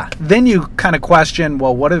 yeah, then you kind of question,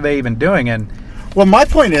 well, what are they even doing? And well, my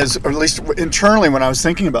point is, or at least internally, when I was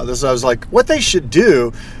thinking about this, I was like, what they should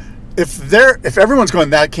do. If everyone's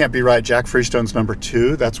going, that can't be right, Jack Freestone's number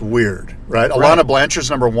 2, that's weird, right? Alana Blanchard's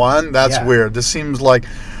number 1, that's weird. This seems like...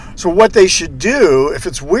 So what they should do, if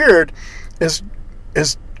it's weird, is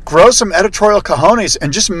grow some editorial cojones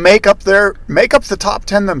and just make up the top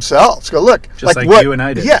 10 themselves. Go, look. Just like what, you and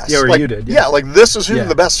I did. Yes. Yeah, or you did. Yeah, like this is who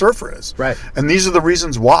the best surfer is. Right. And these are the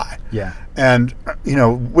reasons why. Yeah. And,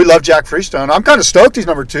 we love Jack Freestone. I'm kind of stoked he's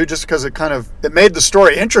number 2 just because it made the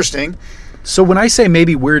story interesting. So when I say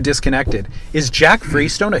maybe we're disconnected, is Jack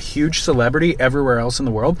Freestone a huge celebrity everywhere else in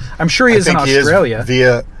the world? I'm sure he is in Australia.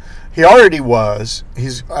 He already was.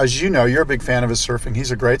 He's, as you know, you're a big fan of his surfing. He's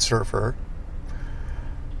a great surfer.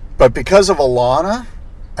 But because of Alana,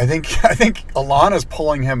 I think Alana's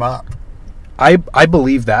pulling him up. I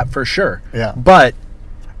believe that for sure. Yeah. But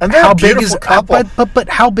and they're a beautiful couple. But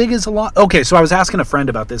how big is Alana? Okay, so I was asking a friend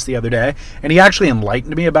about this the other day, and he actually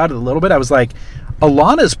enlightened me about it a little bit. I was like,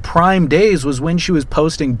 Alana's prime days was when she was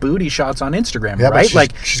posting booty shots on Instagram, right?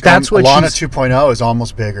 Alana 2.0 is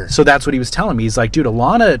almost bigger. So that's what he was telling me. He's like, dude,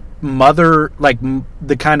 Alana, mother, like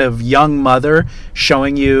the kind of young mother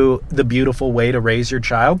showing you the beautiful way to raise your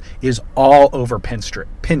child, is all over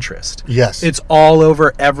Pinterest. Yes. It's all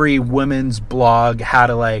over every women's blog, how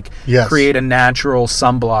to create a natural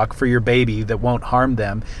sunblock for your baby that won't harm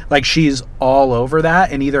them. Like, she's all over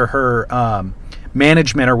that, and either her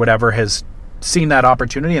management or whatever has seen that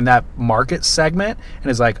opportunity in that market segment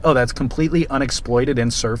and is like, oh, that's completely unexploited in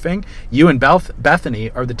surfing. You and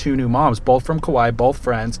Bethany are the 2 new moms, both from Kauai, both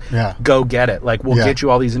friends. Yeah. Go get it. Like, we'll get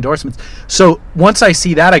you all these endorsements. So once I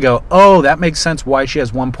see that, I go, oh, that makes sense why she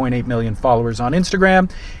has 1.8 million followers on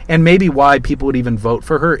Instagram, and maybe why people would even vote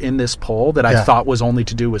for her in this poll that I thought was only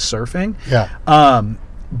to do with surfing. Yeah.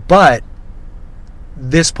 But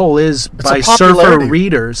this poll is by surfer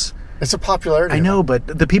readers. It's a popularity. I know, but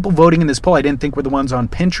the people voting in this poll, I didn't think were the ones on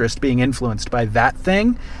Pinterest being influenced by that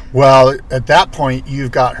thing. Well, at that point, you've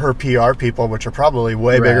got her PR people, which are probably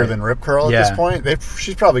way bigger than Rip Curl at this point.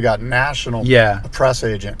 She's probably got national press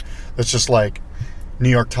agent that's just like New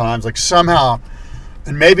York Times, like somehow,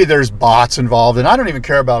 and maybe there's bots involved, and I don't even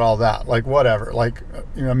care about all that. Like, whatever. Like,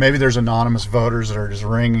 maybe there's anonymous voters that are just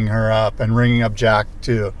ringing her up and ringing up Jack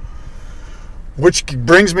too. Which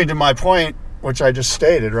brings me to my point, which I just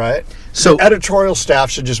stated, right? So the editorial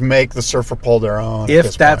staff should just make the surfer poll their own.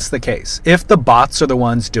 If that's the case, if the bots are the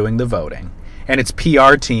ones doing the voting, and it's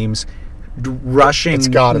PR teams rushing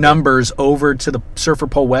numbers over to the Surfer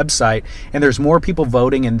Poll website, and there's more people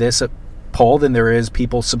voting in this poll than there is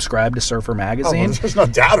people subscribed to Surfer Magazine. There's no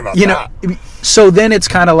doubt about that. So then it's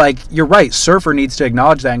kind of like, you're right, Surfer needs to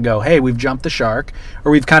acknowledge that and go, hey, we've jumped the shark,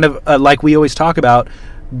 or we've kind of, like we always talk about,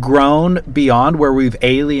 grown beyond where we've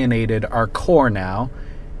alienated our core now,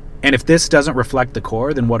 and if this doesn't reflect the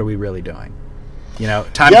core, then what are we really doing?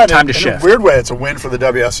 Time to shift. In a weird way, it's a win for the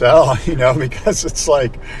WSL, because it's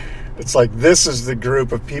like this is the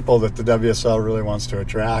group of people that the WSL really wants to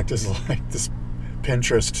attract, is like this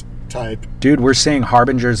Pinterest type. Dude, we're seeing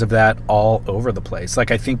harbingers of that all over the place. Like,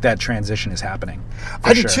 I think that transition is happening.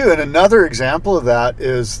 I do too. And another example of that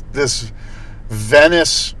is this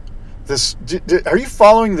Venice. Are you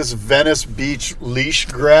following this Venice Beach leash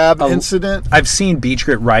grab incident? I've seen Beach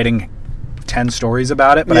Grit writing 10 stories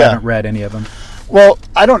about it, but I Yeah. haven't read any of them. Well,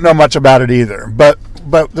 I don't know much about it either, but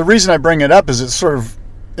the reason I bring it up is it sort of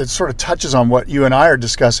touches on what you and I are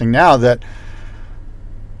discussing now, that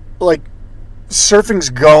like surfing's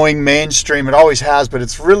going mainstream. It always has, but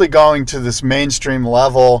it's really going to this mainstream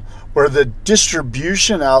level where the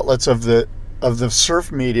distribution outlets of the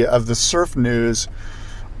surf media, of the surf news,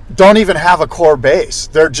 don't even have a core base.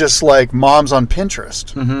 They're just like moms on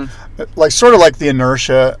Pinterest. Like sort of like the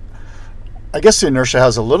Inertia. I guess the Inertia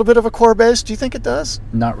has a little bit of a core base. Do you think it does?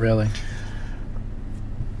 Not really.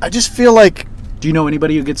 I just feel like... Do you know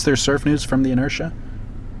anybody who gets their surf news from the Inertia?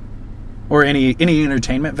 Or any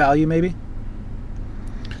entertainment value, maybe?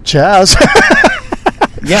 Chaz.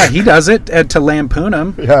 Yeah, he does it to lampoon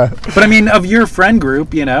him. Yeah. But I mean, of your friend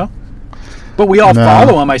group, you know. But we all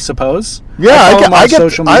follow him, I suppose. Yeah, I follow him on get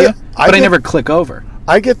social media, I but I never click over.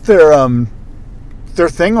 I get their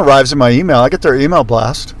thing arrives in my email. I get their email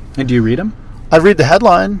blast. And do you read them? I read the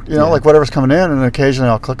headline, like whatever's coming in, and occasionally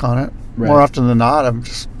I'll click on it. Right. More often than not,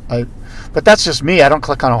 but that's just me. I don't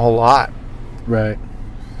click on a whole lot. Right.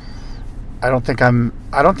 I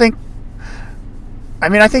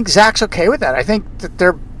think Zach's okay with that. I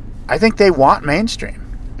think they want mainstream.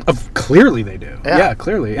 Clearly they do. Yeah,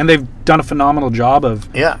 clearly. And they've done a phenomenal job of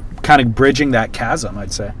kind of bridging that chasm,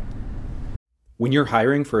 I'd say. When you're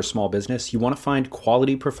hiring for a small business, you want to find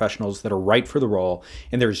quality professionals that are right for the role,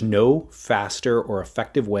 and there's no faster or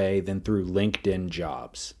effective way than through LinkedIn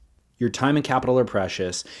Jobs. Your time and capital are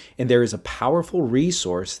precious, and there is a powerful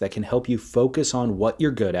resource that can help you focus on what you're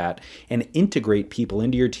good at and integrate people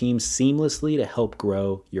into your team seamlessly to help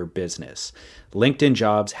grow your business. LinkedIn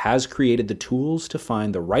Jobs has created the tools to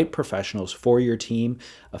find the right professionals for your team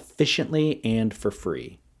efficiently and for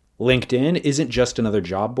free. LinkedIn isn't just another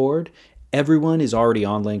job board. Everyone is already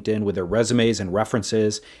on LinkedIn with their resumes and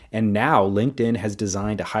references, and now LinkedIn has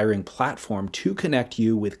designed a hiring platform to connect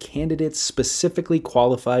you with candidates specifically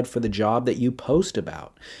qualified for the job that you post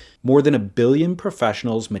about. More than 1 billion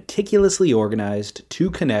professionals meticulously organized to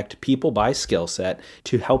connect people by skill set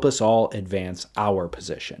to help us all advance our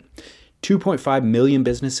position. 2.5 million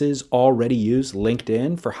businesses already use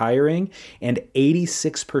LinkedIn for hiring, and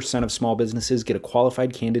 86% of small businesses get a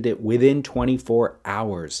qualified candidate within 24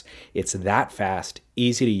 hours. It's that fast,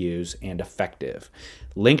 easy to use, and effective.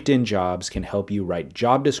 LinkedIn Jobs can help you write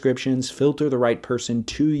job descriptions, filter the right person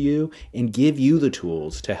to you, and give you the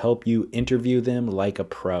tools to help you interview them like a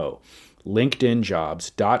pro.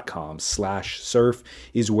 LinkedInjobs.com/surf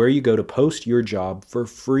is where you go to post your job for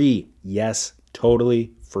free. Yes,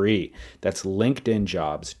 totally free. That's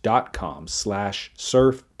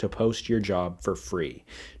LinkedInjobs.com/surf to post your job for free.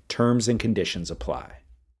 Terms and conditions apply.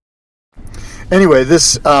 Anyway,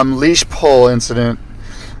 this leash pull incident,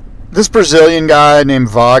 this Brazilian guy named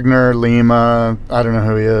Wagner Lima, I don't know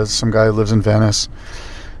who he is, some guy who lives in Venice.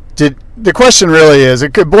 The question really is,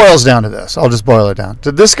 it boils down to this. I'll just boil it down.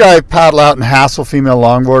 Did this guy paddle out and hassle female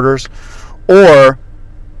longboarders? Or,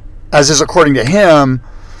 as is according to him,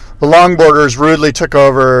 the longboarders rudely took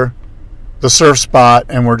over the surf spot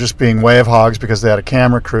and were just being wave hogs because they had a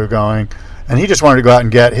camera crew going, and he just wanted to go out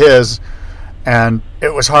and get his, and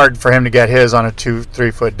it was hard for him to get his on a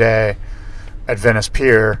 2-3 foot day at Venice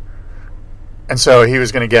Pier, and so he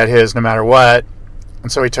was going to get his no matter what,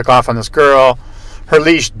 and so he took off on this girl. Her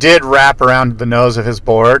leash did wrap around the nose of his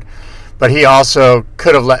board, but he also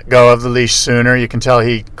could have let go of the leash sooner. You can tell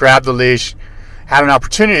he grabbed the leash, had an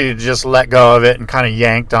opportunity to just let go of it, and kind of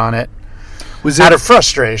yanked on it. Out of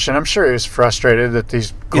frustration. I'm sure he was frustrated that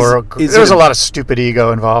these there was a lot of stupid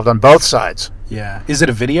ego involved on both sides. Yeah. Is it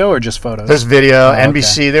a video or just photos? There's video.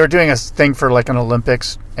 NBC. Okay. They were doing a thing for like an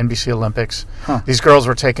Olympics, NBC Olympics. Huh. These girls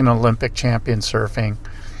were taking Olympic champion surfing,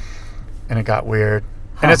 and it got weird.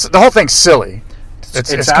 And the whole thing's silly. It's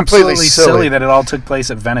completely absolutely silly that it all took place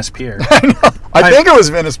at Venice Pier. I know. I think it was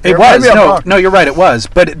Venice Pier. It was. No, you're right. It was.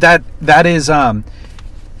 But that is. I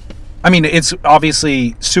mean, it's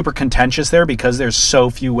obviously super contentious there because there's so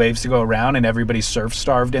few waves to go around and everybody's surf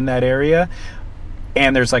starved in that area,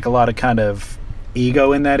 and there's like a lot of kind of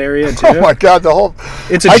ego in that area too. Oh my God,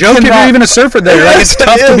 it's a joke if you're even a surfer there. Like, it's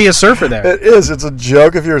tough to be a surfer there. It is. It's a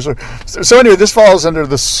joke if you're a surfer. So anyway, this falls under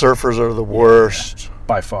the surfers are the worst.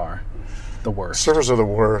 By far. The worst. Surfers are the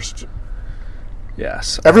worst.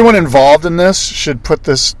 Yes. Everyone involved in this should put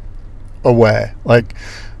this away. Like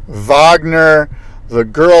Wagner, the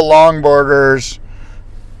girl longboarders,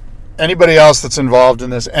 anybody else that's involved in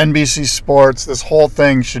this, NBC Sports, this whole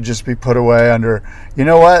thing should just be put away under, you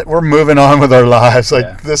know what, we're moving on with our lives.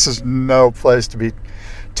 Like, This is no place to be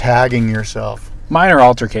tagging yourself. Minor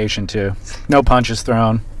altercation, too. No punches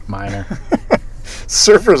thrown. Minor.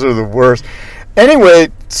 Surfers are the worst. Anyway,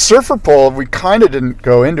 surfer pole, we kind of didn't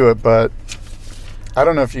go into it, but I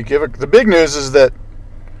don't know if you give it. The big news is that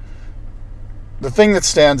the thing that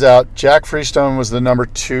stands out, Jack Freestone was the number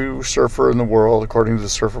 2 surfer in the world, according to the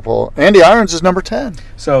surfer poll. Andy Irons is number 10.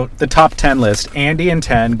 So the top 10 list: Andy in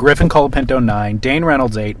 10, Griffin Colapinto 9, Dane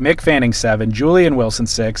Reynolds 8, Mick Fanning 7, Julian Wilson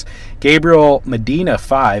 6, Gabriel Medina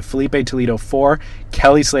 5, Felipe Toledo 4,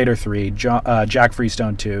 Kelly Slater 3, Jack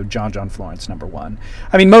Freestone 2, John Florence number 1.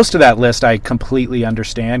 I mean, most of that list I completely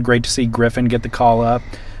understand. Great to see Griffin get the call up.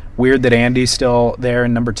 Weird that Andy's still there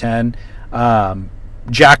in number 10.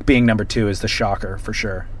 Jack being number 2 is the shocker for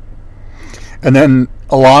sure. And then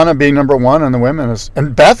Alana being number 1 on the women is,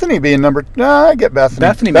 and Bethany being number. I get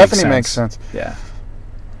Bethany. Bethany makes sense. Yeah.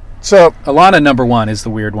 So Alana number 1 is the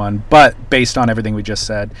weird one, but based on everything we just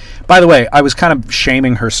said. By the way, I was kind of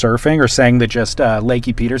shaming her surfing or saying that just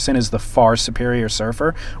Lakey Peterson is the far superior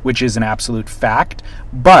surfer, which is an absolute fact.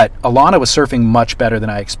 But Alana was surfing much better than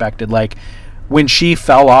I expected. Like when she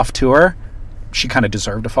fell off tour, she kind of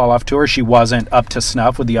deserved to fall off tour. She wasn't up to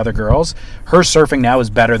snuff with the other girls. Her surfing now is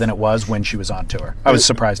better than it was when she was on tour. I was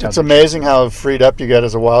surprised. It's amazing how freed up you get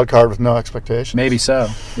as a wild card with no expectations. Maybe so,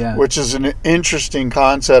 yeah. Which is an interesting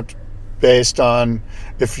concept based on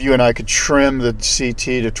if you and I could trim the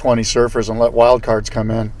CT to 20 surfers and let wild cards come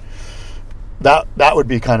in. That would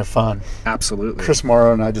be kind of fun. Absolutely. Chris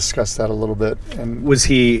Morrow and I discussed that a little bit. And was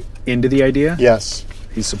he into the idea? Yes.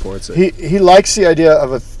 He supports it. He likes the idea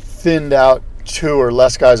of a thinned out tour,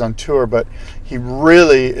 less guys on tour, but he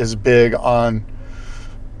really is big on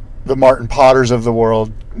the Martin Potters of the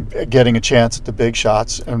world getting a chance at the big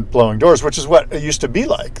shots and blowing doors, which is what it used to be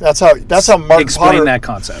like. That's how Martin Explain Potter, that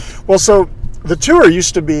concept. Well, so the tour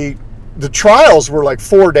used to be, the trials were like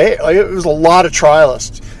 4 days. Like, it was a lot of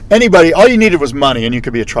trialists. Anybody, all you needed was money and you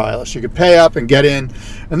could be a trialist. You could pay up and get in,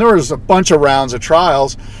 and there was a bunch of rounds of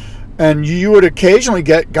trials. And you would occasionally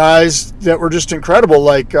get guys that were just incredible,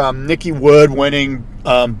 like Nicky Wood winning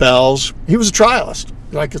Bells. He was a trialist,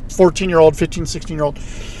 like a 14-year-old, 15, 16-year-old.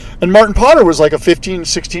 And Martin Potter was like a 15,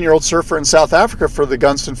 16-year-old surfer in South Africa for the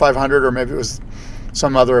Gunston 500, or maybe it was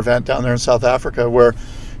some other event down there in South Africa, where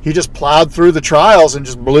he just plowed through the trials and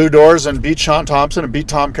just blew doors and beat Sean Thompson and beat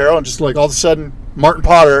Tom Carroll. And just like all of a sudden, Martin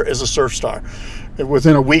Potter is a surf star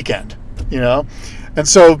within a weekend, you know? And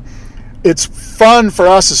so it's fun for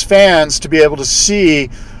us as fans to be able to see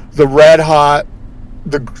the red hot,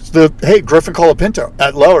 hey, Griffin Colapinto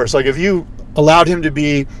at Lowers. Like if you allowed him to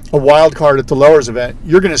be a wild card at the Lowers event,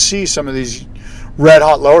 you're going to see some of these red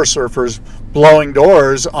hot lower surfers blowing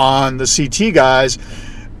doors on the CT guys,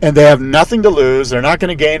 and they have nothing to lose. They're not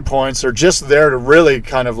going to gain points. They're just there to really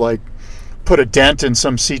kind of like put a dent in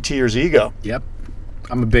some CTer's ego. Yep.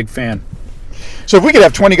 I'm a big fan. So if we could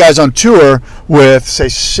have 20 guys on tour with, say,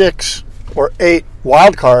 6 or 8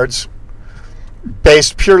 wild cards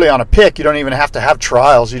based purely on a pick, you don't even have to have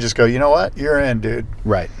trials. You just go, you know what? You're in, dude.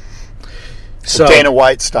 Right. So Dana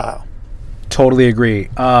White style. Totally agree.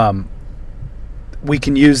 We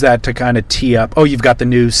can use that to kind of tee up. Oh, you've got the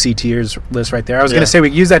new CTers list right there. I was going to say we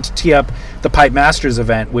can use that to tee up the Pipe Masters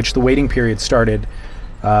event, which the waiting period started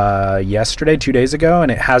yesterday, 2 days ago,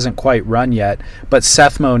 and it hasn't quite run yet. But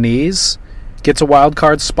Seth Moniz gets a wild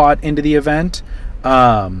card spot into the event.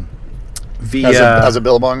 As a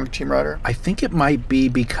Billabong team rider? I think it might be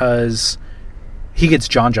because he gets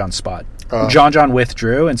John spot. John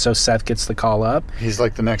withdrew, and so Seth gets the call up. He's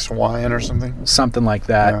like the next Hawaiian or something? Something like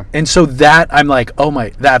that. Yeah. And so that, I'm like, oh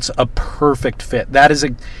my, that's a perfect fit.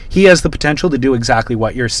 He has the potential to do exactly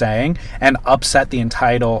what you're saying and upset the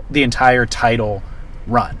entire title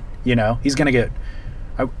run. You know, he's going to get...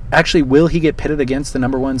 Actually, will he get pitted against the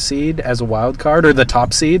number 1 seed as a wild card or the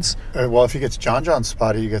top seeds? Well, if he gets John's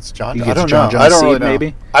spot, he gets John. He gets I don't John know. I don't really know.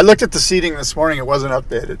 Maybe. I looked at the seeding this morning. It wasn't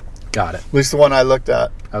updated. Got it. At least the one I looked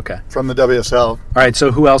at. Okay. From the WSL. All right.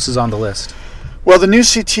 So who else is on the list? Well, the new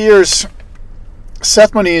CTers: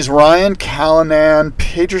 Seth Moniz, Ryan Callanan,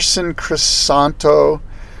 Peterson Crisanto,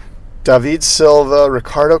 David Silva,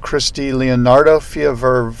 Ricardo Christie, Leonardo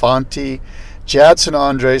Fioravanti, Jadson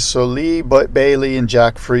Andre, Soli Bailey, and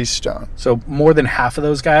Jack Freestone. So more than half of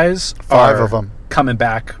those guys 5 of them coming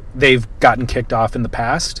back. They've gotten kicked off in the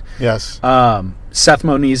past. Yes. Seth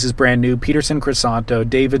Moniz is brand new. Peterson Crisanto,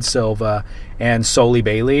 David Silva, and Soli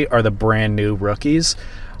Bailey are the brand new rookies.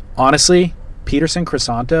 Honestly, Peterson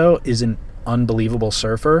Crisanto is an unbelievable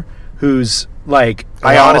surfer who's like,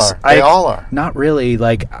 They all are. Not really.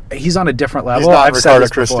 Like, he's on a different level. He's not I've Ricardo said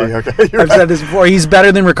this Christie. before. Okay, I've said this before. He's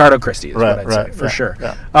better than Ricardo Christie, is Right, what I'd right, say, for yeah, sure.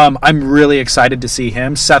 yeah. I'm really excited to see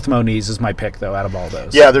him. Seth Moniz is my pick, though, out of all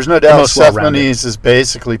those. Yeah, there's no The doubt. most Seth well-rounded. Moniz is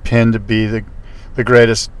basically pinned to be the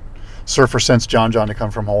greatest surfer since John to come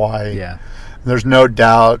from Hawaii. Yeah. There's no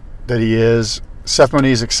doubt that he is. Seth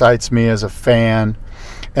Moniz excites me as a fan,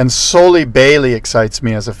 and Soli Bailey excites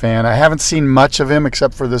me as a fan. I haven't seen much of him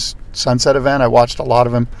except for this Sunset event. I watched a lot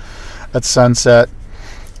of him at Sunset,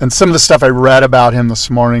 and some of the stuff I read about him this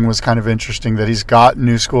morning was kind of interesting, that he's got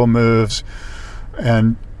new school moves,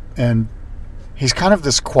 and he's kind of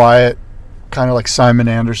this quiet, kind of like Simon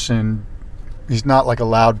Anderson. He's not like a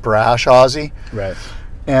loud, brash Aussie. Right.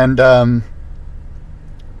 And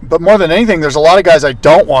but more than anything, there's a lot of guys I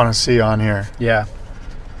don't want to see on here. Yeah.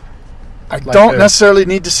 I don't necessarily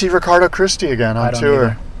need to see Ricardo Christie again on tour.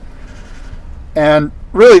 Either. And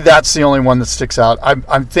really, that's the only one that sticks out.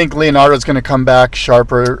 I think Leonardo's going to come back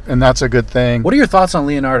sharper, and that's a good thing. What are your thoughts on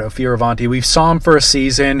Leonardo Fioravanti? We saw him for a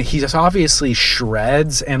season. He's obviously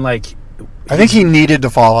shreds, and like... I think he needed to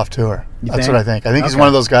fall off tour. That's what I think. I think he's one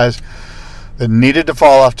of those guys that needed to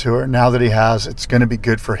fall off tour. Now that he has, it's going to be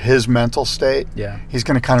good for his mental state. Yeah. He's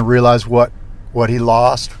going to kind of realize what he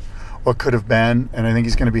lost, what could have been, and I think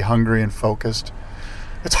he's going to be hungry and focused.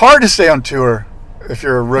 It's hard to stay on tour if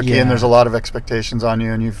you're a rookie and there's a lot of expectations on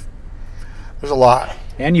you, and there's a lot.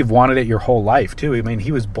 And you've wanted it your whole life, too. I mean,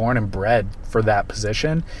 he was born and bred for that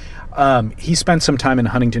position. He spent some time in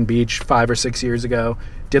Huntington Beach 5 or 6 years ago,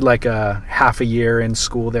 did like a half a year in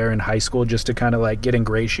school there in high school just to kind of like get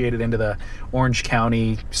ingratiated into the Orange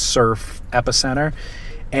County surf epicenter.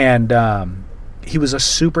 And he was a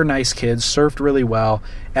super nice kid, surfed really well.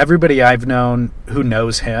 Everybody I've known who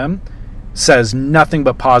knows him says nothing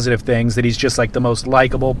but positive things, that he's just like the most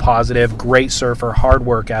likable, positive, great surfer, hard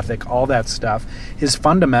work ethic, all that stuff. His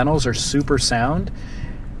fundamentals are super sound.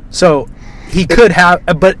 So he could have,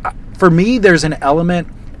 but for me, there's an element,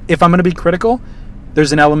 if I'm going to be critical,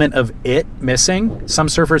 there's an element of it missing. Some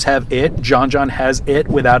surfers have it. John has it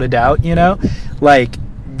without a doubt, you know? Like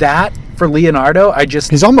that for Leonardo,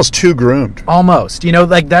 he's almost too groomed. Almost. You know,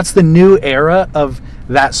 like that's the new era of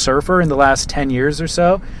that surfer in the last 10 years or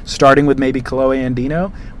so, starting with maybe Kolohe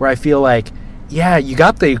Andino, where I feel like, yeah, you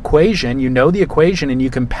got the equation, you know the equation, and you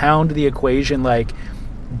can pound the equation like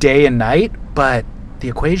day and night, but the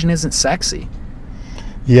equation isn't sexy.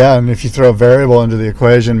 Yeah, and if you throw a variable into the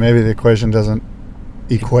equation, maybe the equation doesn't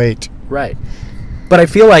equate. Right. But I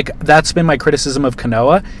feel like that's been my criticism of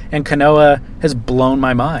Kanoa, and Kanoa has blown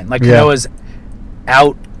my mind. Like, Kanoa's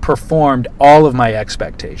outperformed all of my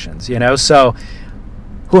expectations, you know? So,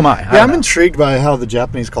 who am I? I'm intrigued by how the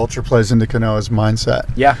Japanese culture plays into Kanoa's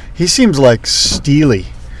mindset. Yeah. He seems like steely.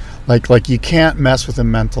 Like you can't mess with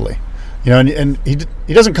him mentally. You know, and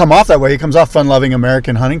he doesn't come off that way. He comes off fun-loving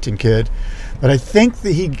American Huntington kid. But I think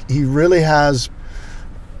that he really has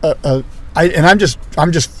I'm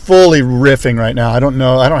just fully riffing right now. I don't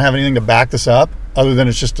know. I don't have anything to back this up other than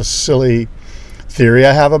it's just a silly theory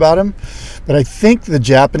I have about him. But I think the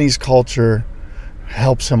Japanese culture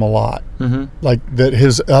helps him a lot. Mm-hmm. Like that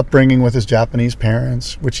his upbringing with his Japanese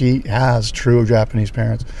parents, which he has true Japanese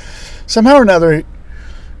parents, somehow or another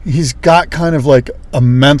he's got kind of like a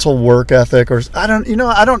mental work ethic, or I don't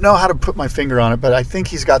know how to put my finger on it, but I think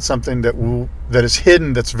he's got something that is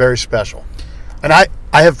hidden that's very special. And I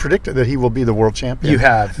have predicted that he will be the world champion. You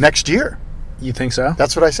have. Next year. You think so?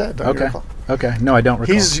 That's what I said. Okay. No, I don't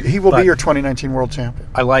recall. He will be your 2019 world champion.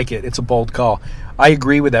 I like it. It's a bold call. I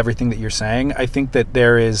agree with everything that you're saying. I think that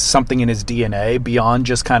there is something in his DNA beyond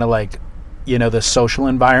just kind of like, you know, the social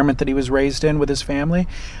environment that he was raised in with his family.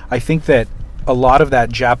 I think that a lot of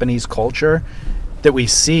that Japanese culture that we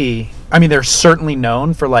see, I mean, they're certainly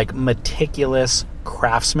known for like meticulous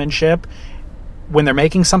craftsmanship when they're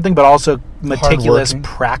making something, but also meticulous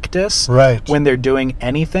practice when they're doing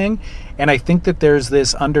anything. And I think that there's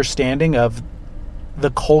this understanding of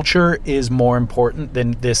the culture is more important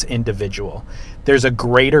than this individual. There's a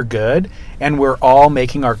greater good, and we're all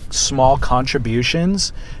making our small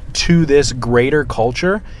contributions to this greater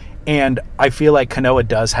culture. And I feel like Kanoa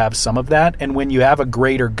does have some of that. And when you have a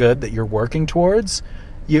greater good that you're working towards,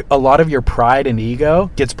 a lot of your pride and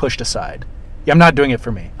ego gets pushed aside. I'm not doing it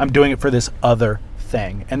for me. I'm doing it for this other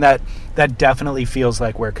thing. And that definitely feels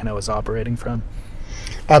like where Kanoa's operating from.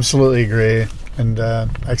 Absolutely agree. And I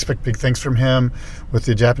expect big things from him with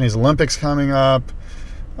the Japanese Olympics coming up.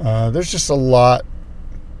 There's just a lot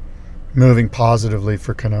moving positively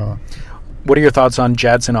for Kanoa. What are your thoughts on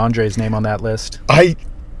Jadson Andre's name on that list? I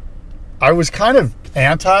was kind of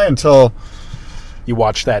anti until you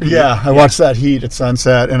watched that heat. Yeah, I watched that heat at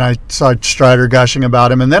Sunset, and I saw Strider gushing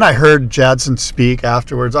about him, and then I heard Jadson speak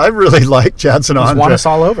afterwards. I really like Jadson Andre. He's won us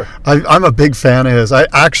all over. I'm a big fan of his. I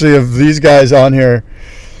actually, of these guys on here,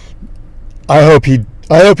 I hope he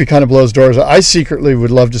kind of blows doors. I secretly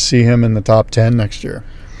would love to see him in the top 10 next year.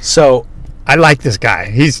 So I like this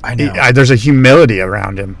guy. I know. There's a humility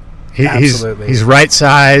around him. Absolutely. He's right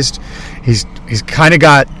sized. He's kind of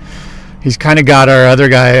got our other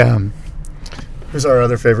guy. Who's our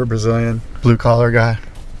other favorite Brazilian blue collar guy?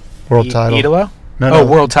 World title. Idolo? No.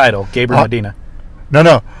 World title. Gabriel Medina.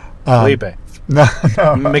 No. Felipe. No.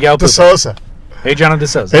 Miguel De Pupo. Sousa. Adriano De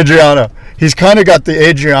Souza. Adriano. He's kind of got the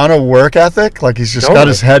Adriano work ethic. Like he's just got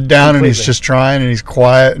his head down and he's Completely. just trying and he's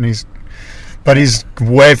quiet and but he's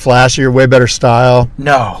way flashier, way better style.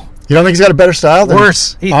 No. You don't think he's got a better style than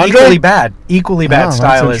Worse. Andre? Equally bad. Equally bad that's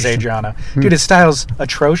style as interesting. Adriano. Dude, his style's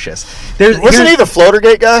atrocious. Wasn't he the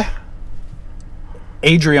Floatergate guy?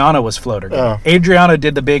 Adriano was floater. Oh. Adriano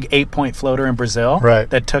did the big 8-point floater in Brazil. Right.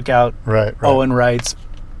 That took out Right. Owen Wright's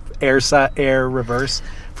air reverse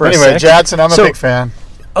for Anyway, a six. Jadson, I'm a So, big fan.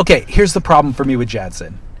 Okay, here's the problem for me with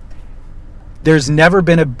Jadson. There's never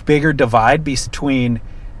been a bigger divide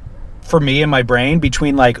for me in my brain,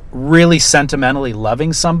 between like really sentimentally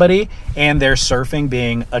loving somebody and their surfing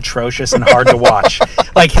being atrocious and hard to watch.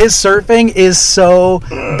 Like his surfing is so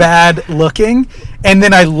bad looking, and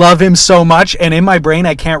then I love him so much, and in my brain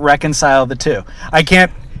I can't reconcile the two. I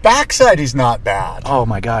can't. Backside, he's not bad. Oh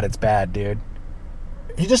my god, it's bad, dude.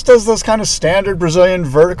 He just does those kind of standard Brazilian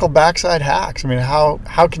vertical backside hacks. I mean, how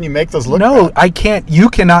can you make those look No, bad? I can't. You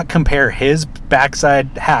cannot compare his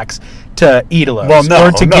backside hacks to Idolo's Well, no,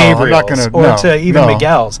 or to no, I'm Gabriel's not gonna- or no, to even no.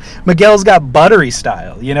 Miguel's. Miguel's got buttery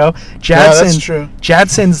style, you know? that's true.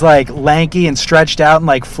 Jadson's like lanky and stretched out and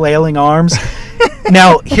like flailing arms.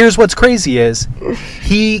 Now, here's what's crazy is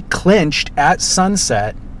he clinched at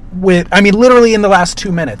Sunset literally in the last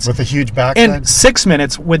 2 minutes. With a huge backside? In 6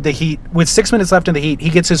 minutes with 6 minutes left in the heat, he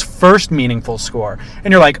gets his first meaningful score.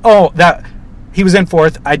 And you're like, oh, that he was in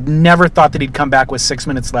fourth. I'd never thought that he'd come back with 6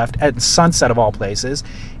 minutes left at Sunset of all places.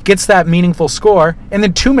 Gets that meaningful score, and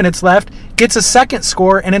then 2 minutes left, gets a second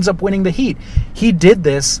score and ends up winning the heat. He did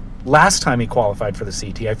this last time he qualified for the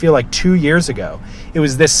CT. I feel like 2 years ago. It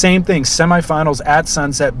was this same thing, semifinals at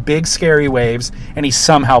Sunset, big scary waves, and he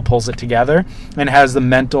somehow pulls it together and has the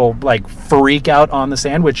mental like freak out on the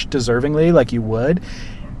sand, which deservingly, like you would.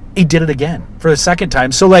 He did it again for the second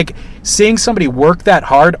time. So like seeing somebody work that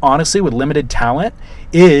hard, honestly, with limited talent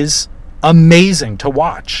is amazing to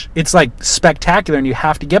watch. It's like spectacular and you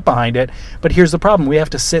have to get behind it. But here's the problem. We have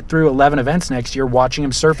to sit through 11 events next year watching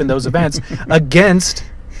him surf in those events against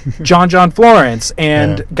John Florence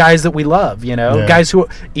and guys that we love, you know, guys who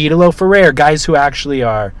Idolo Ferrer, guys who actually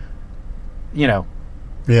are, you know,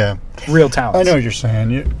 real talents. I know what you're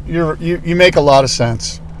saying. You make a lot of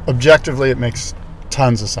sense. Objectively, it makes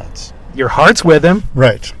tons of sense. Your heart's with him,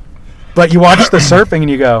 Right. but you watch the surfing and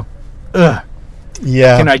you go, ugh.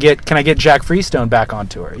 Yeah. Can I get Jack Freestone back on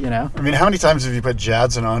tour? You know, I mean, how many times have you put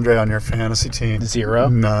Jads and Andre on your fantasy team? Zero.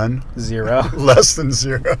 None. Zero. Less than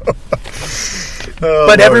zero.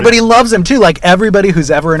 But everybody loves him too. Like everybody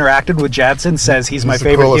who's ever interacted with Jadson says he's my the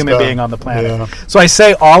favorite coolest human guy. being on the planet. Yeah. So I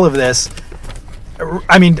say all of this.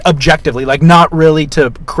 I mean, objectively, like not really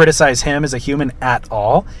to criticize him as a human at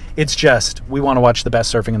all. It's just we want to watch the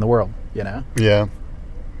best surfing in the world. You know. Yeah.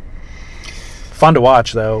 Fun to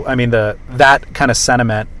watch, though. I mean, that kind of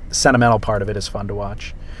sentimental part of it is fun to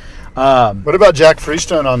watch. What about Jack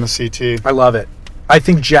Freestone on the CT? I love it. I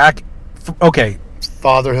think Jack. Okay,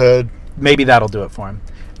 Fatherhood. maybe that'll do it for him.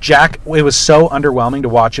 Jack, it was so underwhelming to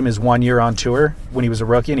watch him his 1 year on tour when he was a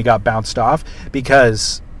rookie and he got bounced off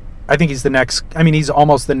because I think he's he's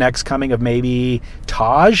almost the next coming of maybe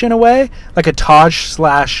Taj in a way, like a Taj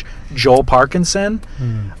 / Joel Parkinson.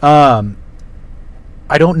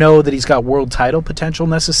 I don't know that he's got world title potential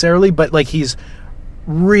necessarily, but like he's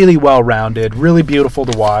really well-rounded, really beautiful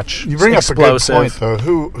to watch. You bring explosive. up a good point,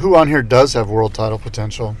 though. Who on here does have world title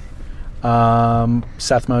potential?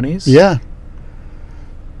 Seth Moniz. Yeah.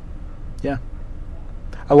 Yeah.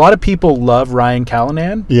 A lot of people love Ryan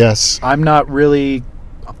Callanan. Yes. I'm not really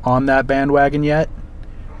on that bandwagon yet.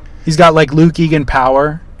 He's got like Luke Egan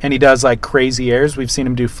power, and he does like crazy airs. We've seen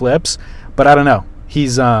him do flips, but I don't know.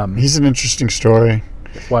 He's an interesting story.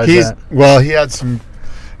 why is that? Well, he had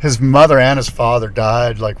his mother and his father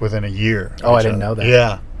died like within a year. Oh, I didn't know that.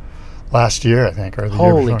 Yeah. Last year, I think, or the year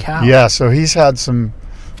Holy before. cow. Yeah, so he's had some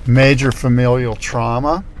major familial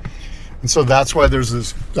trauma. And so that's why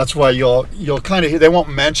that's why you'll kind of hear, they won't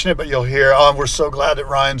mention it, but you'll hear, oh, we're so glad that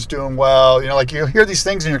Ryan's doing well. You know, like you'll hear these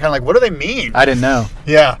things and you're kind of like, what do they mean? I didn't know.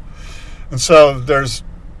 Yeah. And so there's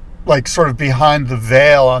like sort of behind the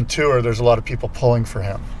veil on tour, there's a lot of people pulling for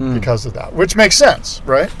him because of that, which makes sense,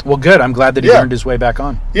 right? Well, good. I'm glad that he Yeah. earned his way back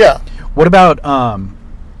on. Yeah. What about,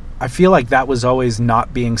 I feel like that was always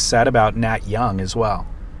not being said about Nat Young as well.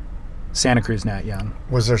 Santa Cruz Nat Young.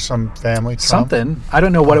 Was there some family trauma? Something. I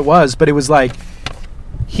don't know what it was, but it was like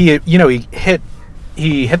he hit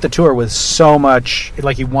he hit the tour with so much,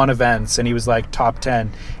 like he won events and he was like top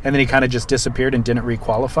 10, and then he kind of just disappeared and didn't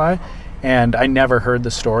requalify. And I never heard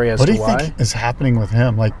the story as to why. What do you think is happening with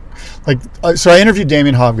him? So I interviewed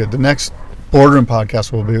Damien Hobgood. The next Boardroom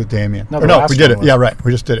podcast will be with Damien. No, we did it. Yeah, right.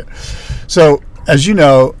 We just did it. So, as you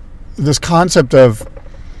know, this concept of,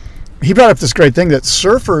 he brought up this great thing that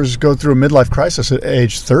surfers go through a midlife crisis at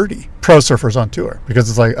age 30. Pro surfers on tour, because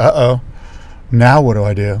it's like, now what do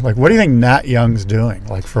I do? Like, what do you think Nat Young's doing,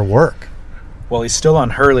 like, for work? Well, he's still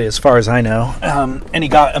on Hurley as far as I know. And he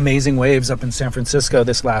got amazing waves up in San Francisco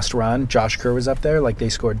this last run. Josh Kerr was up there. Like, they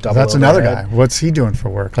scored double. That's another guy. What's he doing for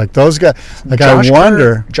work? Like, those guys, like,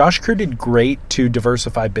 Josh Kerr did great to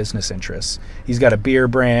diversify business interests. He's got a beer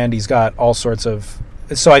brand. He's got all sorts of...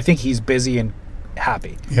 So I think he's busy and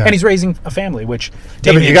happy. Yeah. And he's raising a family, which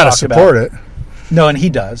Damien but you got to support it. No, and he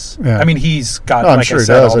does. Yeah. I mean, he's got, like I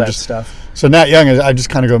said, all that stuff. So Nat Young, I just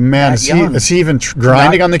kind of go, man, is he even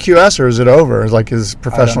grinding on the QS, or is it over? Is like his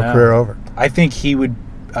professional career over? I think he would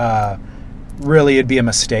really, it'd be a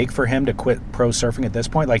mistake for him to quit pro surfing at this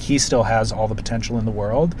point. Like, he still has all the potential in the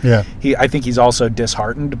world. Yeah. I think he's also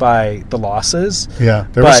disheartened by the losses. Yeah,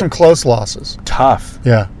 there were some close losses. Tough.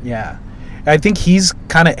 Yeah. Yeah. I think he's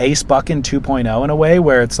kind of Ace Buckin 2.0 in a way,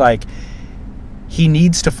 where it's like, he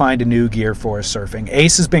needs to find a new gear for his surfing.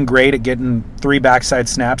 Ace has been great at getting 3 backside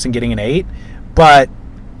snaps and getting an 8, but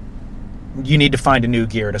you need to find a new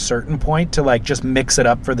gear at a certain point to, like, just mix it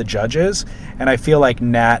up for the judges. And I feel like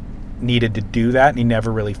Nat needed to do that, and he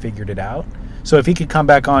never really figured it out. So if he could come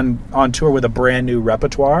back on tour with a brand new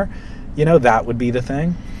repertoire, that would be the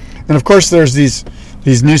thing. And of course, there's these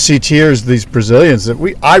new CTers, these Brazilians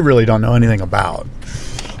that I really don't know anything about.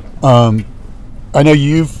 I know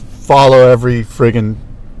you follow every friggin'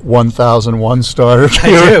 1,001 starter.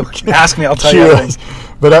 I do. Ask me, I'll tell you everything.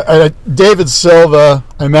 But David Silva,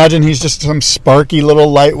 I imagine he's just some sparky little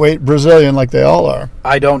lightweight Brazilian like they all are.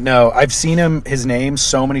 I don't know. I've seen his name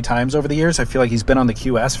so many times over the years. I feel like he's been on the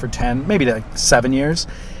QS for 10, maybe like 7 years,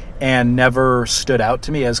 and never stood out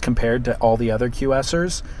to me as compared to all the other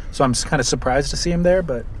QSers. So I'm kind of surprised to see him there,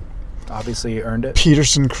 but obviously he earned it.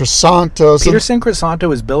 Peterson Crisanto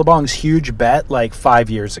was Billabong's huge bet like 5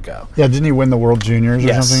 years ago. Yeah, didn't he win the World Juniors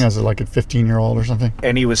or something as like a 15-year-old or something?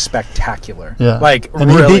 And he was spectacular. Yeah.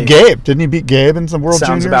 And he beat Gabe. Didn't he beat Gabe in the World Juniors?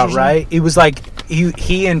 Sounds about right. It was like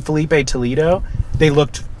he and Felipe Toledo, they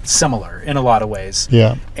looked similar in a lot of ways.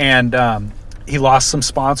 Yeah. And he lost some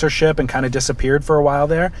sponsorship and kind of disappeared for a while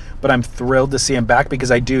there, but I'm thrilled to see him back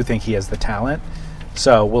because I do think he has the talent.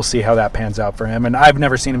 So we'll see how that pans out for him. And I've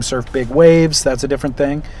never seen him surf big waves. That's a different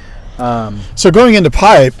thing. So going into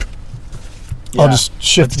pipe, I'll just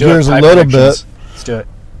shift gears a little bit. Let's do it.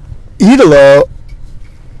 Idolo,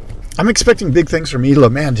 I'm expecting big things from Idolo.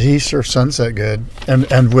 Man, did he surf Sunset good?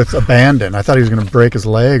 And with abandon. I thought he was going to break his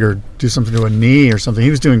leg or do something to a knee or something. He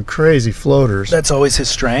was doing crazy floaters. That's always his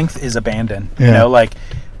strength, is abandon. Yeah.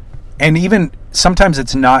 And even sometimes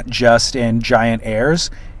it's not just in giant airs.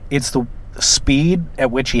 It's the speed at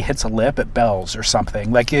which he hits a lip at Bells or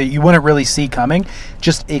something. Like, you wouldn't really see coming.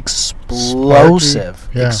 Just explosive.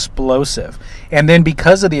 Yeah. Explosive. And then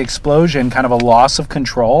because of the explosion, kind of a loss of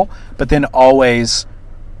control, but then always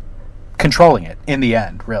controlling it in the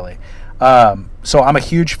end, really. So I'm a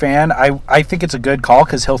huge fan. I think it's a good call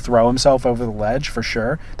because he'll throw himself over the ledge for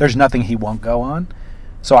sure. There's nothing he won't go on.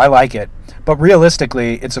 So I like it. But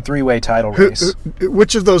realistically, it's a 3-way title race.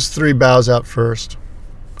 Which of those 3 bows out first?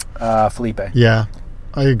 Felipe. Yeah,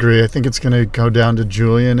 I agree. I think it's going to go down to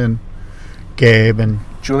Julian and Gabe. And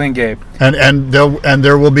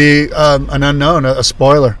there will be an unknown, a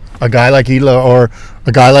spoiler. A guy like Idolo or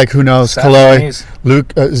a guy like, who knows, Kaloe,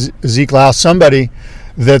 Luke, Zeke Lau, somebody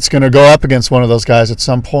that's going to go up against one of those guys at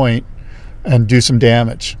some point and do some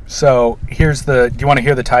damage. So do you want to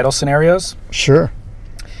hear the title scenarios? Sure.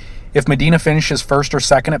 If Medina finishes first or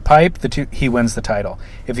second at pipe, he wins the title.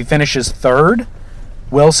 If he finishes third,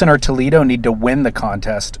 Wilson or Toledo need to win the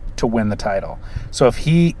contest to win the title. So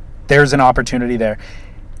there's an opportunity there.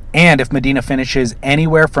 And if Medina finishes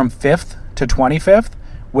anywhere from 5th to 25th,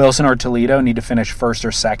 Wilson or Toledo need to finish first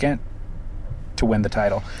or second to win the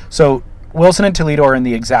title. So Wilson and Toledo are in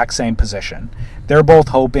the exact same position. They're both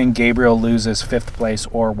hoping Gabriel loses 5th place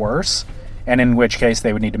or worse, and in which case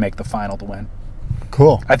they would need to make the final to win.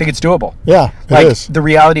 Cool. I think it's doable. Yeah, it is. The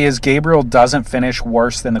reality is Gabriel doesn't finish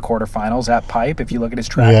worse than the quarterfinals at pipe if you look at his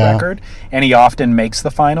track record, and he often makes the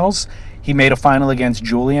finals. He made a final against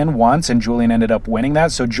Julian once, and Julian ended up winning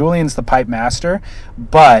that. So Julian's the pipe master,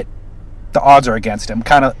 but the odds are against him.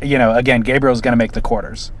 Kind of, again, Gabriel's going to make the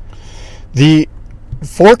quarters.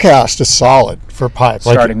 forecast is solid for pipe.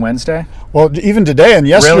 Starting Wednesday? Well, even today and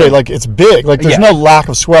yesterday, Really? like it's big. Like there's no lack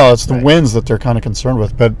of swell. It's the winds that they're kind of concerned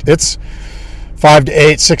with. But it's 5 to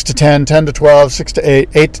 8, 6 to 10, 10 to 12, 6 to 8,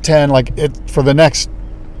 8 to 10. Like it for the next,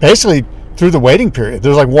 basically through the waiting period.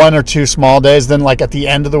 There's like 1 or 2 small days. Then like at the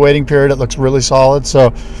end of the waiting period, it looks really solid. So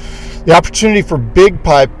the opportunity for big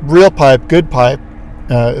pipe, real pipe, good pipe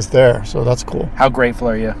is there. So that's cool. How grateful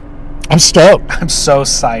are you? I'm stoked. I'm so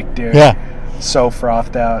psyched, dude. Yeah. So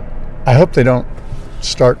frothed out. I hope they don't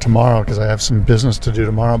start tomorrow because I have some business to do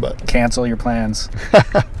tomorrow. But Cancel your plans.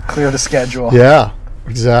 Clear the schedule. yeah,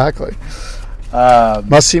 exactly.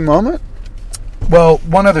 Must see moment. Well,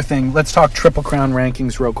 one other thing. Let's talk Triple Crown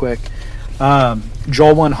rankings real quick.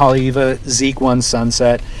 Joel won Haleiwa. Zeke won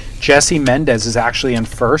Sunset. Jesse Mendez is actually in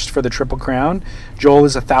first for the Triple Crown. Joel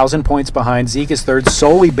is 1,000 points behind. Zeke is third.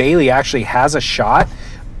 Solely Bailey actually has a shot,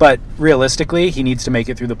 but realistically, he needs to make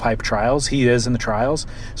it through the pipe trials. He is in the trials.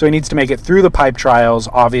 So he needs to make it through the pipe trials,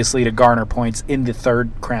 obviously, to garner points in the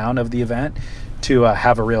third crown of the event to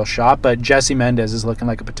have a real shot. But Jesse Mendez is looking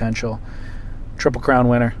like a potential Triple Crown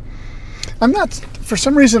winner. I'm not, for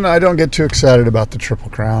some reason, I don't get too excited about the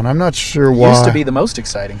Triple Crown. I'm not sure why. Used to be the most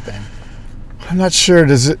exciting thing. I'm not sure.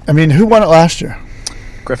 Who won it last year?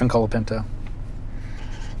 Griffin Colapinto.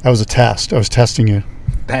 That was a test. I was testing you.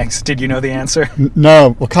 Thanks. Did you know the answer?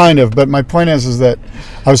 No, well, kind of. But my point is that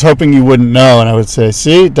I was hoping you wouldn't know, and I would say,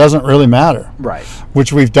 see, it doesn't really matter. Right.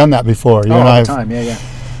 Which we've done that before. You all and I the time. Yeah.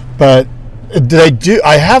 But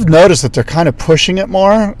I have noticed that they're kind of pushing it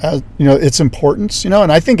more, as, its importance, and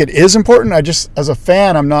I think it is important. I just, as a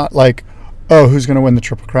fan, I'm not like, oh, who's going to win the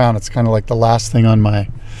Triple Crown? It's kind of like the last thing on my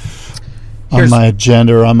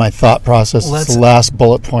agenda or on my thought process. It's the last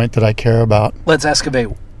bullet point that I care about. Let's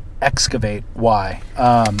excavate why.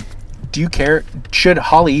 Do you care? Should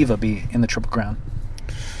Haleiwa be in the Triple Crown?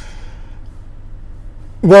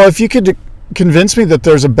 Well, if you could convince me that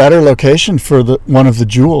there's a better location for one of the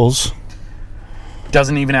jewels.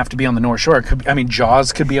 Doesn't even have to be on the North Shore.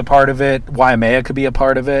 Jaws could be a part of it. Waimea could be a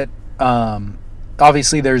part of it.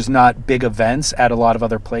 Obviously, there's not big events at a lot of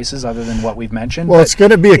other places other than what we've mentioned. Well, it's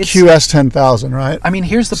going to be a QS 10,000, right?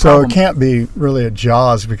 Here's the problem. So it can't be really a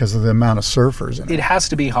Jaws because of the amount of surfers in it. It has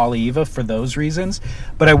to be Haleiwa for those reasons.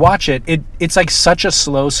 But I watch it. It's like such a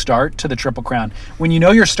slow start to the Triple Crown. When you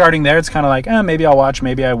know you're starting there, it's kind of like, maybe I'll watch,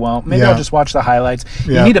 maybe I won't. Maybe I'll just watch the highlights.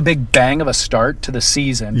 Yeah. You need a big bang of a start to the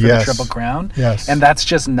season for the Triple Crown. Yes. And that's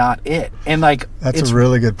just not it. And that's a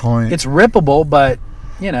really good point. It's rippable, but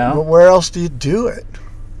But where else do you do it?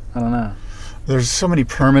 I don't know. There's so many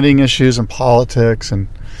permitting issues and politics, and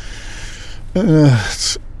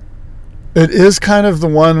it is kind of the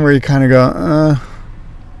one where you kind of go,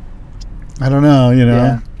 I don't know,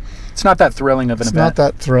 Yeah. It's not that thrilling of an event. It's not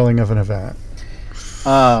that thrilling of an event.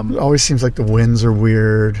 It always seems like the winds are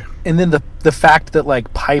weird. And then the fact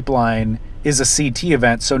that Pipeline is a CT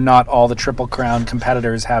event, so not all the Triple Crown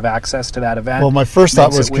competitors have access to that event. Well, my first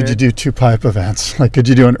thought was, could you do 2 pipe events? Could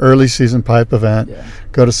you do an early season pipe event,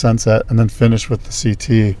 go to Sunset, and then finish with the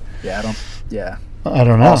CT? I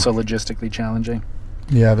don't know. Also logistically challenging.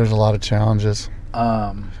 Yeah, there's a lot of challenges.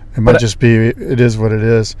 It might just be, it is what it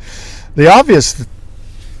is. I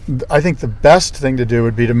think the best thing to do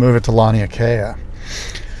would be to move it to Laniakea.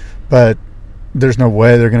 But there's no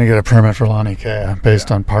way they're going to get a permit for Laniakea based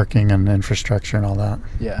on parking and infrastructure and all that.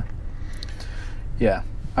 Yeah.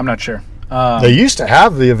 I'm not sure. They used to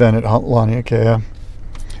have the event at Laniakea.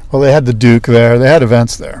 Well, they had the Duke there. They had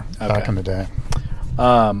events there back in the day.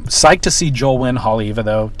 Psyched to see Joel win Haleiwa,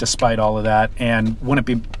 though, despite all of that. And wouldn't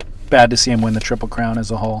it be bad to see him win the Triple Crown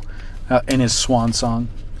as a whole in his swan song?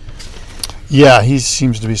 Yeah, he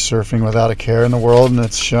seems to be surfing without a care in the world, and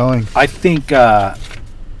it's showing. I think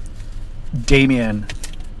Damien,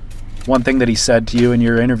 one thing that he said to you in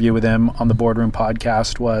your interview with him on the Boardroom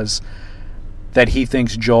podcast was that he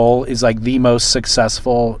thinks Joel is the most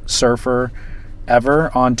successful surfer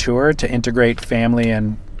ever on tour to integrate family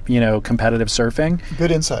and, competitive surfing.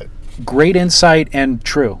 Good insight. Great insight and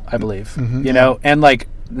true, I believe. Mm-hmm. And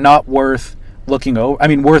not worth looking over.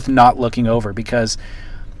 Worth not looking over, because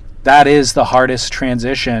that is the hardest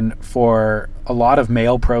transition for a lot of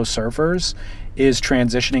male pro surfers, is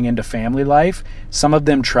transitioning into family life. Some of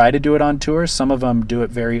them try to do it on tour. Some of them do it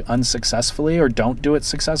very unsuccessfully or don't do it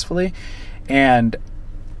successfully. And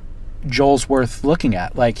Joel's worth looking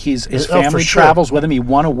at. His family travels with him. He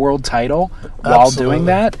won a world title while doing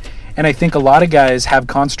that. And I think a lot of guys have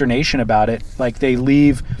consternation about it. They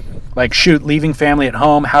leave, leaving family at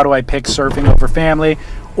home. How do I pick surfing over family?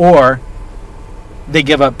 Or they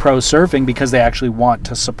give up pro surfing because they actually want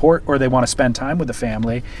to support or they want to spend time with the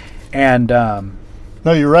family. And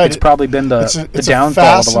No, you're right. It's probably been the downfall of a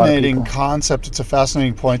lot of fascinating people. concept. It's a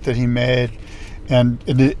fascinating point that he made, and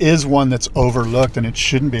it is one that's overlooked, and it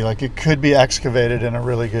shouldn't be. Like, it could be excavated in a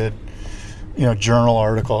really good, journal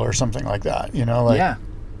article or something like that. Yeah.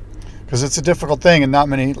 Because it's a difficult thing, and not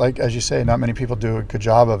many, like as you say, not many people do a good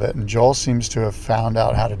job of it. And Joel seems to have found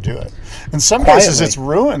out how to do it. In some cases, it's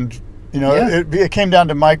ruined. It came down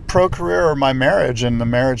to my pro career or my marriage, and the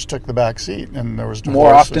marriage took the back seat, and there was divorces.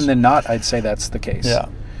 More often than not, I'd say that's the case. Yeah.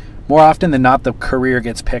 More often than not, the career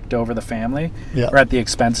gets picked over the family, or at the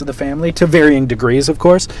expense of the family, to varying degrees, of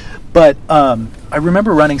course. But I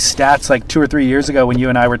remember running stats like 2 or 3 years ago when you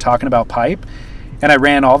and I were talking about pipe, and I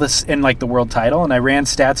ran all this in like the world title, and I ran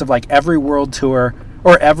stats of like every world tour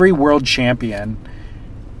or every world champion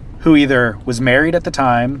who either was married at the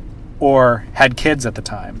time or had kids at the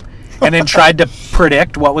time. And then tried to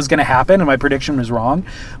predict what was going to happen, and my prediction was wrong.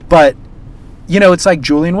 But, it's like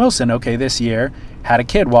Julian Wilson, this year, had a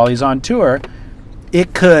kid while he's on tour.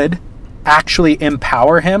 It could actually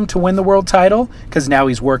empower him to win the world title, because now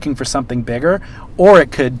he's working for something bigger, or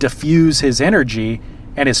it could diffuse his energy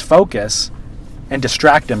and his focus and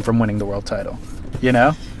distract him from winning the world title,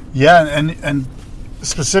 Yeah, and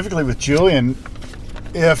specifically with Julian,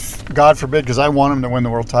 if, God forbid, because I want him to win the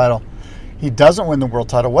world title, he doesn't win the world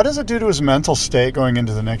title, what does it do to his mental state going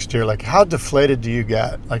into the next year? Like, how deflated do you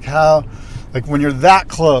get? Like, when you're that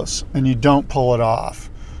close and you don't pull it off?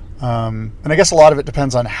 And I guess a lot of it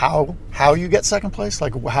depends on how you get second place,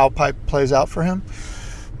 like how pipe plays out for him.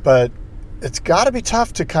 But it's got to be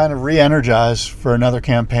tough to kind of re-energize for another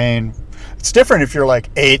campaign. It's different if you're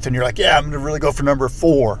like 8th and you're like, I'm going to really go for number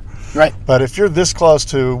 4. Right. But if you're this close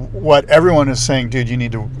to what everyone is saying, dude, you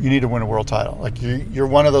need to win a world title. Like, you're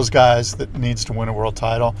one of those guys that needs to win a world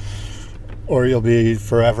title, or you'll be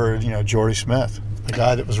forever, Jordy Smith, the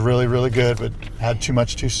guy that was really, really good but had too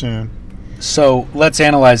much too soon. So let's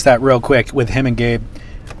analyze that real quick with him and Gabe.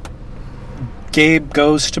 Gabe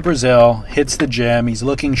goes to Brazil, hits the gym. He's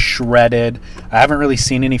looking shredded. I haven't really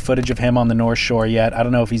seen any footage of him on the North Shore yet. I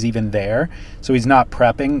don't know if he's even there. So he's not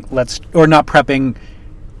prepping. Not prepping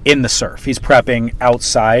in the surf. He's prepping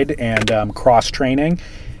outside and cross-training.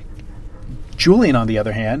 Julian, on the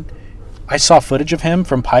other hand, I saw footage of him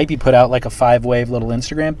from Pipe. He put out like a 5-wave little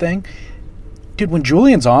Instagram thing. Dude, when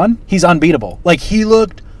Julian's on, he's unbeatable. Like, he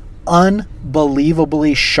looked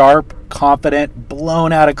unbelievably sharp, confident,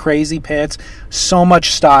 blown out of crazy pits, so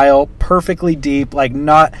much style, perfectly deep,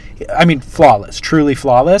 flawless, truly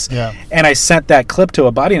flawless. Yeah. And I sent that clip to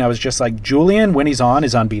a buddy, and I was just like, Julian, when he's on,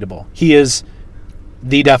 is unbeatable. He is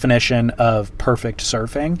the definition of perfect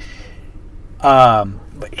surfing.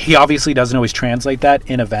 He obviously doesn't always translate that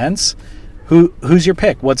in events. Who's your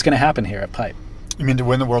pick? What's going to happen here at Pipe? You mean to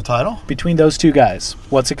win the world title? Between those two guys,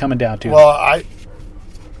 what's it coming down to? Well,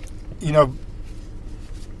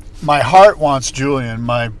 my heart wants Julian.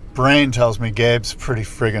 My brain tells me Gabe's pretty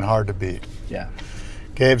friggin' hard to beat. Yeah.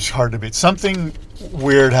 Gabe's hard to beat. Something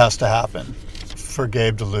weird has to happen for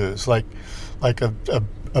Gabe to lose. Like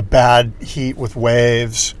a bad heat with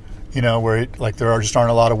waves, where there just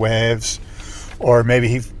aren't a lot of waves, or maybe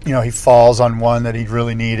he falls on one that he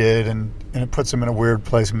really needed, and it puts him in a weird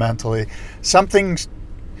place mentally.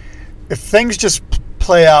 If things just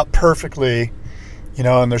play out perfectly,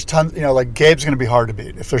 and there's tons, like Gabe's going to be hard to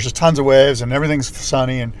beat. If there's just tons of waves and everything's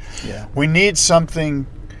sunny, and we need something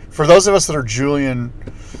for those of us that are Julian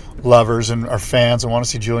lovers and are fans and want to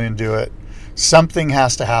see Julian do it. Something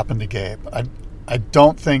has to happen to Gabe. I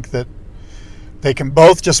don't think that they can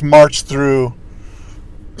both just march through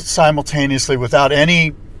simultaneously without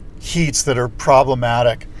any heats that are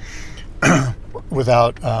problematic,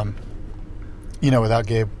 without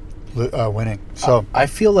Gabe winning. So I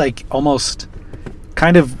feel like almost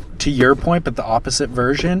kind of to your point, but the opposite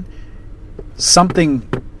version, something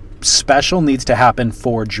special needs to happen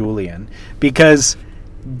for Julian, because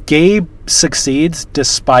Gabe succeeds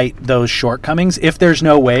despite those shortcomings. If there's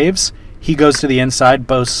no waves, he goes to the inside,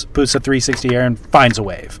 boosts a 360 air, and finds a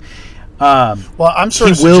wave. I'm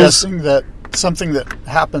sort of suggesting that something that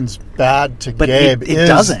happens bad to Gabe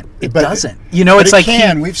doesn't. It doesn't. It's like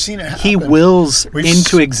we've seen it happen. He wills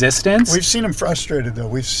into existence. We've seen him frustrated, though.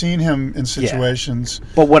 We've seen him in situations. Yeah.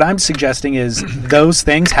 But what I'm suggesting is those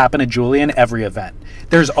things happen to Julian every event.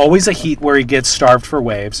 There's always a heat where he gets starved for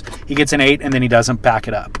waves. He gets an 8, and then he doesn't back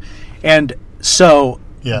it up. And so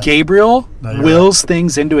Gabriel wills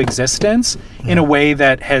things into existence in a way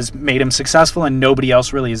that has made him successful and nobody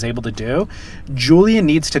else really is able to do. Julian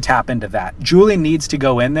needs to tap into that. Julian needs to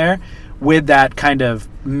go in there with that kind of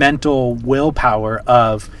mental willpower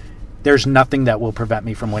of, there's nothing that will prevent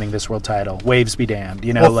me from winning this world title. Waves be damned,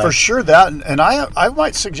 you know. Well, for sure that, and I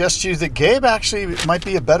might suggest to you that Gabe actually might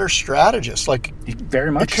be a better strategist. Like,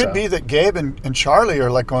 very much it could so. be that Gabe and Charlie are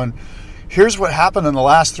like going, here's what happened in the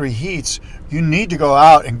last 3 heats. You need to go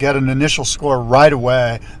out and get an initial score right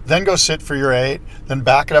away, then go sit for your 8, then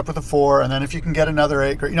back it up with a 4, and then if you can get another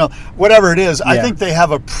 8, you know, whatever it is. Yeah. I think they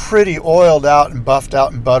have a pretty oiled out and buffed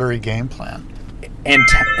out and buttery game plan.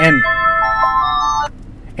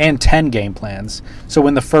 And 10 game plans. So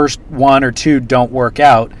when the first 1 or 2 don't work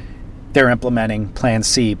out, they're implementing plan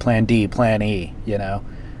C, plan D, plan E, you know.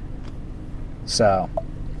 So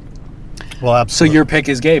well, absolutely. So your pick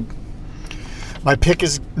is Gabe. My pick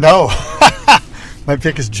is no. My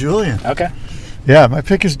pick is Julian. Okay. Yeah, my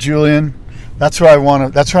pick is Julian. That's who I want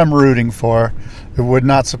to. That's who I'm rooting for. It would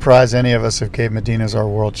not surprise any of us if Gabe Medina is our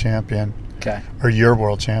world champion. Okay. Or your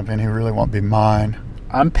world champion. He really won't be mine.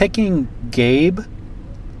 I'm picking Gabe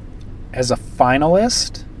as a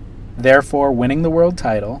finalist, therefore winning the world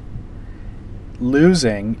title,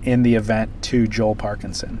 losing in the event to Joel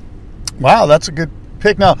Parkinson. Wow, that's a good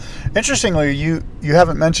pick. Now, interestingly, you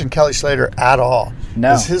haven't mentioned Kelly Slater at all.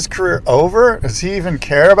 No. Is his career over? Does he even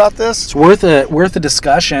care about this? It's worth a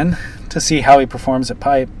discussion to see how he performs at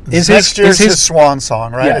Pipe. Next year's his swan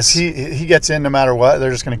song, right? Yes. He gets in no matter what?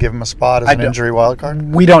 They're just going to give him a spot as an injury wild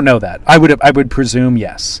card? We don't know that. I would presume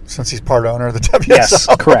yes. Since he's part owner of the WSL. Yes,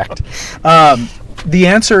 correct. The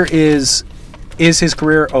answer is his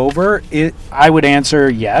career over? I would answer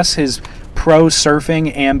yes. His pro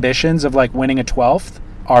surfing ambitions of like winning a 12th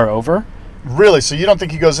are over. Really? So you don't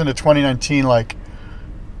think he goes into 2019 like,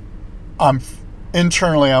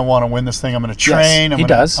 internally, I want to win this thing. I'm going to train. Yes, he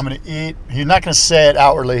does. I'm going to eat. He's not going to say it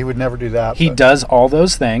outwardly. He would never do that. He does all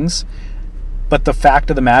those things. But the fact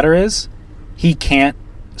of the matter is, he can't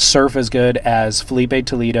surf as good as Felipe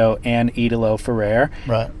Toledo and Idolo Ferrer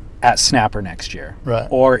at Snapper next year. Right.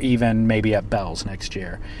 Or even maybe at Bells next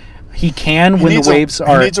year. He can when the waves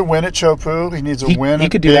are... He needs a win at Chopu. He needs a win at... He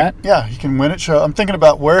could do that. Yeah, he can win at Chopu. I'm thinking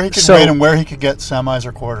about where he could win and where he could get semis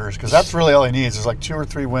or quarters, because that's really all he needs is like 2 or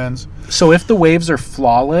 3 wins. So if the waves are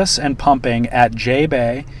flawless and pumping at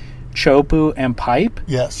J-Bay, Chopu, and Pipe,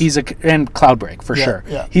 yes, and Cloudbreak for sure.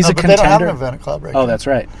 Yeah. He's a contender. They don't have an event at Cloudbreak. Oh, that's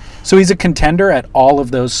right. So he's a contender at all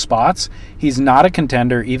of those spots. He's not a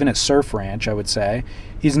contender even at Surf Ranch, I would say.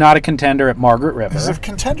 He's not a contender at Margaret River. He's a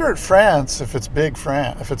contender at France if it's big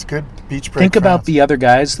France, if it's good beach break. Think about the other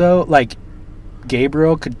guys though. Like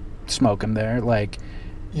Gabriel could smoke him there. Like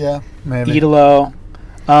maybe Idolo.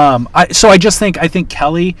 I think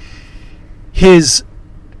Kelly,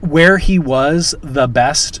 where he was the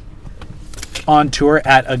best on tour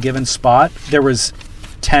at a given spot, there was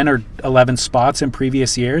 10 or 11 spots in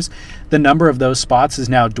previous years. The number of those spots is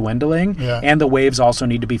now dwindling, and the waves also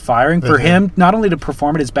need to be firing for him, not only to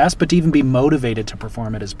perform at his best, but to even be motivated to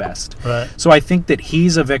perform at his best. Right. So I think that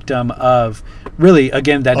he's a victim of, really,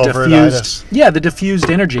 again, that diffused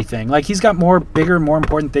energy thing. Like, he's got bigger, more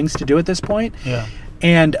important things to do at this point. Yeah.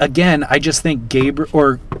 And again, I just think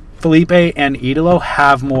Felipe and Idolo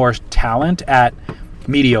have more talent at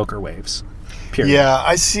mediocre waves. Period. Yeah,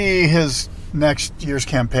 I see his next year's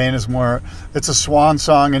campaign is it's a swan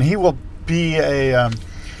song, and he will be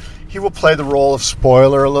he will play the role of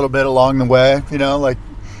spoiler a little bit along the way,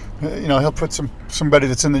 he'll put somebody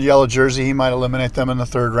that's in the yellow jersey, he might eliminate them in the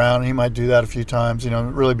 3rd round. He might do that a few times,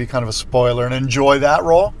 really be kind of a spoiler and enjoy that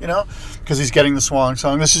role, because he's getting the swan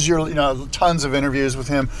song. This is your, tons of interviews with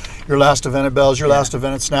him, your last event at Bells, your last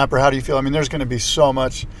event at Snapper. How do you feel? I mean, there's going to be so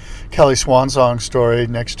much Kelly swan song story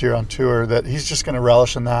next year on tour that he's just going to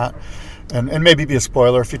relish in that. And maybe be a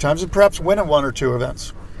spoiler a few times and perhaps win at 1 or 2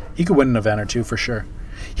 events. He could win an event or 2 for sure.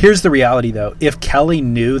 Here's the reality, though. If Kelly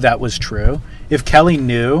knew that was true, if Kelly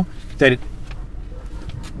knew that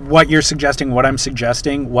what you're suggesting, what I'm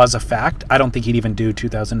suggesting was a fact, I don't think he'd even do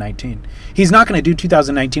 2019. He's not going to do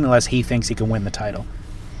 2019 unless he thinks he can win the title.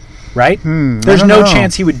 Right? There's no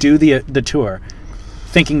chance he would do the tour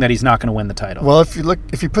thinking that he's not going to win the title. Well,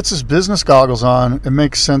 if he puts his business goggles on, it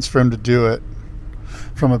makes sense for him to do it.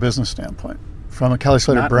 From a business standpoint, from a Kelly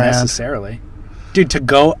Slater brand. Not necessarily. Dude, to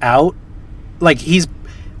go out, like he's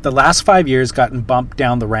the last 5 years gotten bumped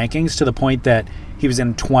down the rankings to the point that he was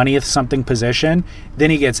in 20th something position.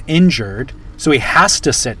 Then he gets injured, so he has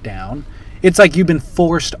to sit down. It's like you've been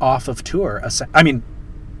forced off of tour. I mean,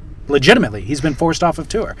 legitimately, he's been forced off of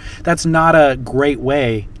tour. That's not a great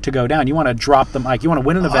way to go down. You want to drop the mic. You want to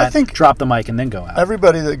win an event, drop the mic, and then go out.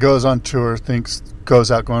 Everybody that goes on tour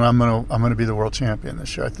goes out going, I'm gonna be the world champion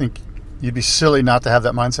this year. I think you'd be silly not to have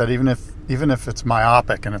that mindset, even if it's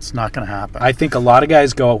myopic and it's not going to happen. I think a lot of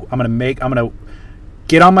guys go, I'm gonna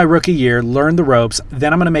get on my rookie year, learn the ropes,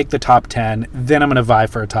 then I'm going to make the top 10, then I'm going to vie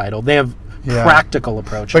for a title. They have practical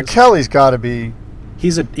approaches. But Kelly's got to be...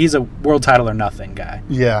 He's a world title or nothing guy.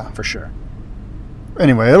 Yeah. For sure.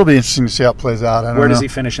 Anyway, it'll be interesting to see how it plays out. I don't know. Where does he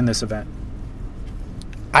finish in this event?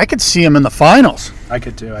 I could see him in the finals. I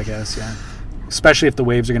could too, I guess, yeah. Especially if the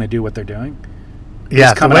Waves are going to do what they're doing.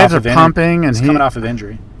 Yeah, the Waves are pumping, and he's coming off of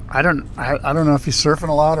injury. I don't know if he's surfing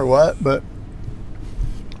a lot or what, but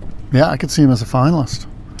yeah, I could see him as a finalist.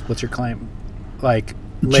 What's your claim? Like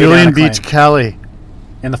Julian beats Kelly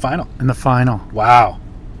in the final. In the final. Wow.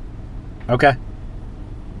 Okay.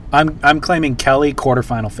 I'm claiming Kelly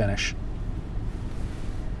quarterfinal finish.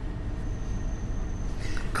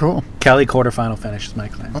 Cool. Kelly quarterfinal finish is my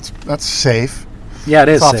claim. That's safe. Yeah, it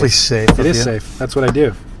is. It's awfully safe. It is safe. That's what I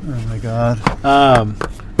do. Oh my God. All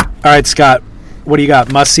right, Scott. What do you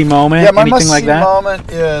got? Must see moment? Yeah, my anything like that?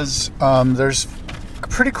 moment is there's a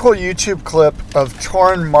pretty cool YouTube clip of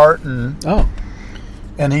Torren Martin. Oh.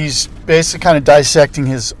 And he's basically kind of dissecting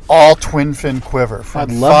his all twin fin quiver from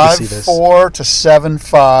I'd love to see this. 5.4 to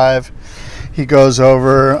 7.5. He goes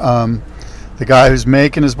over the guy who's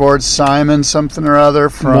making his boards, Simon something or other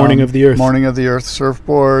from Morning of the Earth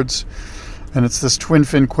surfboards, and it's this twin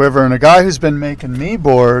fin quiver. And a guy who's been making me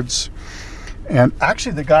boards, and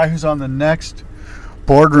actually the guy who's on the next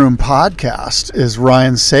Boardroom podcast is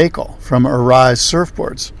Ryan Sakel from Arise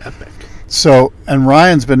Surfboards. Epic. So, and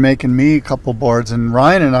Ryan's been making me a couple boards, and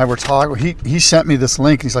Ryan and I were talking. He sent me this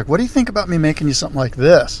link, and he's like, "What do you think about me making you something like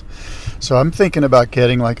this?" So I'm thinking about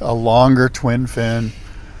getting like a longer twin fin,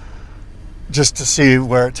 just to see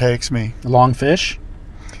where it takes me. Long fish?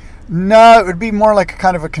 No, it would be more like a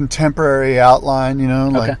kind of a contemporary outline,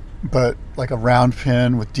 but like a round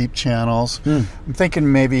pin with deep channels. I'm thinking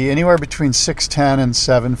maybe anywhere between 6'10" and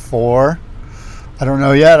 7'4". I don't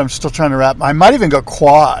know yet. I'm still trying to wrap. I might even go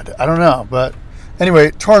quad. I don't know. But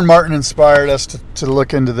anyway, Torren Martin inspired us to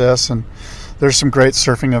look into this. And there's some great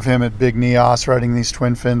surfing of him at Big Neos, riding these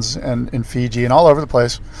twin fins and in Fiji and all over the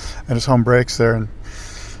place. And his home breaks there and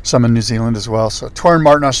some in New Zealand as well. So Torren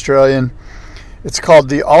Martin, Australian. It's called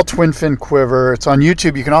the All Twin Fin Quiver. It's on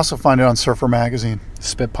YouTube. You can also find it on Surfer Magazine.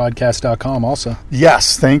 Spitpodcast.com also.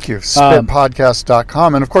 Yes, thank you.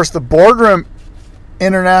 Spitpodcast.com. And of course, the Boardroom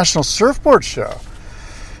International Surfboard Show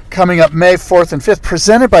coming up May 4th and 5th,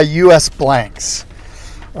 presented by US Blanks.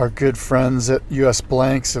 Our good friends at US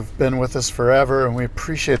Blanks have been with us forever, and we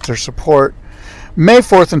appreciate their support. May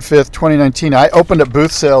 4th and 5th, 2019. I opened up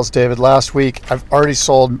booth sales, David, last week. I've already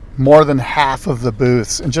sold more than half of the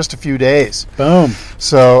booths in just a few days. Boom.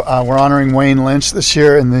 So we're honoring Wayne Lynch this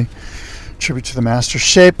year in the tribute to the Master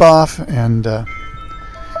Shape Off, and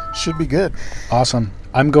should be good. Awesome.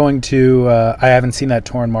 I'm going to, I haven't seen that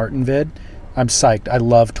Torren Martin vid. I'm psyched. I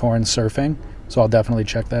love Torren surfing, so I'll definitely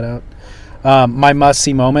check that out. My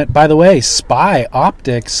must-see moment. By the way, Spy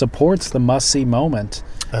Optics supports the must-see moment.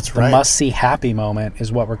 That's right. The must-see happy moment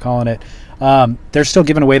is what we're calling it. They're still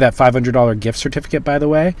giving away that $500 gift certificate, by the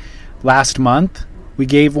way. Last month, we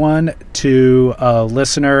gave one to a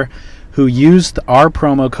listener who used our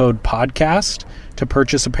promo code podcast to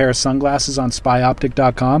purchase a pair of sunglasses on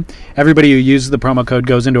spyoptic.com. Everybody who uses the promo code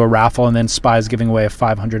goes into a raffle, and then Spy is giving away a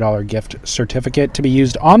 $500 gift certificate to be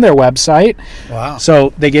used on their website. Wow.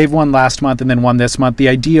 So they gave one last month and then one this month. The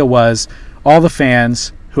idea was all the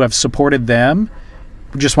fans who have supported them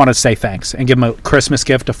just want to say thanks and give them a Christmas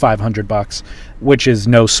gift of $500, which is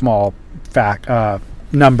no small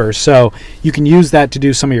numbers. So you can use that to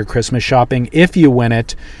do some of your Christmas shopping if you win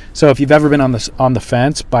it. So if you've ever been on the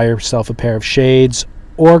fence, buy yourself a pair of shades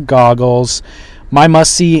or goggles. My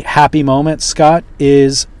must-see happy moment, Scott,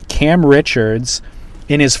 is Cam Richards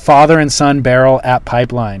in his father and son barrel at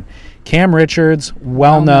Pipeline. Cam Richards,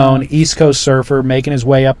 well-known East Coast surfer, making his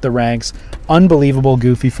way up the ranks, unbelievable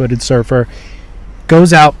goofy-footed surfer.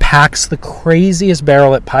 Goes out, packs the craziest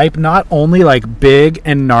barrel at Pipe, not only like big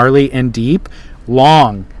and gnarly and deep,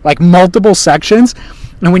 long, like multiple sections.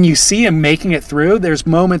 And when you see him making it through, there's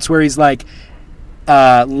moments where he's like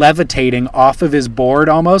levitating off of his board,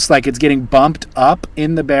 almost like it's getting bumped up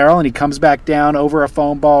in the barrel, and he comes back down over a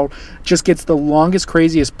foam ball, just gets the longest,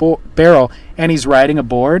 craziest barrel, and he's riding a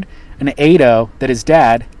board, an Ado that his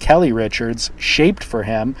dad, Kelly Richards, shaped for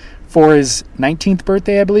him for his 19th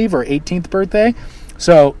birthday, I believe, or 18th birthday.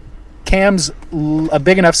 So Cam's a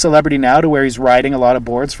big enough celebrity now to where he's riding a lot of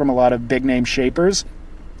boards from a lot of big name shapers,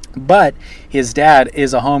 but his dad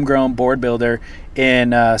is a homegrown board builder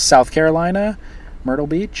in South Carolina, Myrtle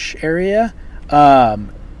Beach area,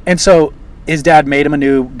 and so his dad made him a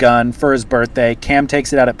new gun for his birthday. Cam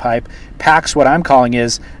takes it out at Pipe, packs what I'm calling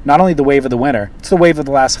is not only the wave of the winter, it's the wave of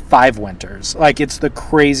the last 5 winters. Like, it's the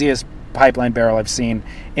craziest pipeline barrel I've seen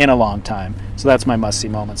in a long time. So that's my must-see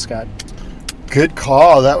moment, Scott. Good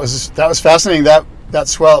call. That was fascinating. That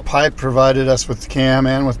swell at Pipe provided us with Cam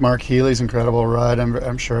and with Mark Healy's incredible ride.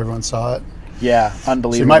 I'm sure everyone saw it. Yeah,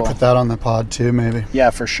 unbelievable. So you might put that on the pod too, maybe.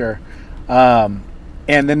 Yeah, for sure. And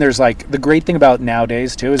then there's like the great thing about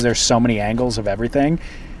nowadays too is there's so many angles of everything.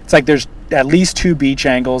 It's like there's at least 2 beach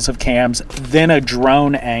angles of Cam's, then a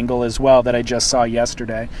drone angle as well that I just saw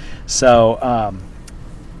yesterday. So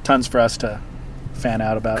tons for us to fan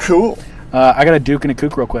out about. Cool. I got a Duke and a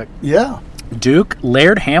Kook real quick. Yeah. Duke,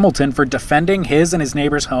 Laird Hamilton for defending his and his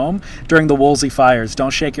neighbor's home during the Wolseley fires.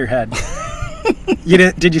 Don't shake your head.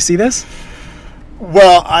 Did you see this?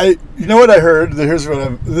 Well, you know what I heard?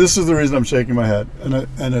 This is the reason I'm shaking my head,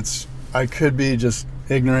 and it's I could be just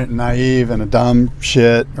ignorant and naive and a dumb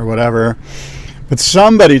shit or whatever, but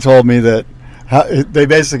somebody told me that they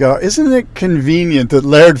basically go, isn't it convenient that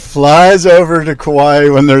Laird flies over to Kauai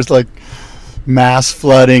when there's like mass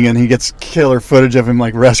flooding and he gets killer footage of him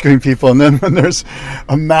like rescuing people, and then when there's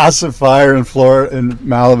a massive fire in Florida, in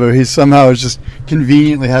Malibu, he somehow just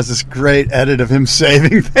conveniently has this great edit of him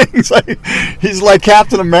saving things. Like he's like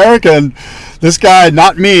Captain America, and this guy,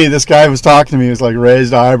 not me, this guy was talking to me, he was like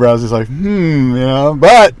raised eyebrows, he's like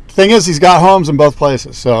but thing is he's got homes in both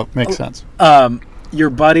places, so it makes sense.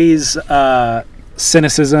 Your buddy's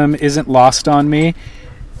cynicism isn't lost on me.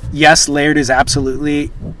 Yes, Laird is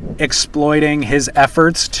absolutely exploiting his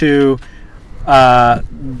efforts to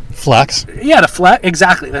flex. Yeah, to flex.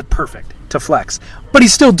 Exactly. That's perfect. To flex. But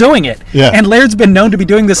he's still doing it. Yeah. And Laird's been known to be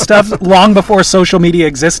doing this stuff long before social media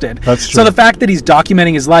existed. That's true. So the fact that he's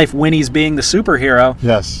documenting his life when he's being the superhero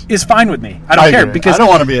is fine with me. I don't care. Because I don't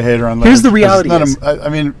want to be a hater on Laird. Here's the reality. I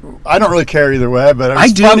mean, I don't really care either way, but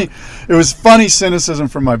funny. It was funny cynicism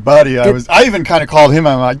from my buddy. I even kind of called him.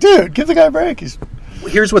 I'm like, dude, give the guy a break.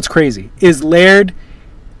 Here's what's crazy is Laird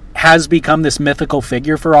has become this mythical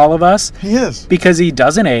figure for all of us. He is. Because he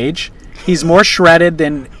doesn't age. He's more shredded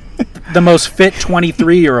than the most fit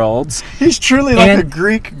 23-year-olds. He's truly like a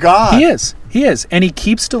Greek god. He is. And he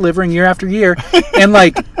keeps delivering year after year. And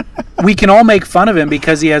like we can all make fun of him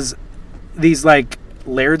because he has these like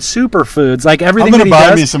Laird superfoods, like everything that he does. I'm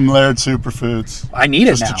gonna buy me some Laird superfoods. I need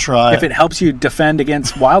it now. Just to try if it helps you defend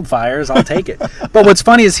against wildfires, I'll take it. But what's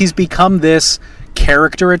funny is he's become this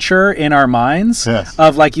caricature in our minds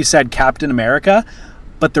of, like you said, Captain America.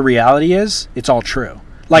 But the reality is, it's all true.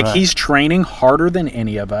 Like he's training harder than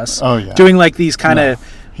any of us. Oh yeah. Doing like these kind of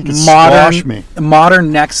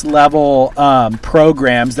modern next level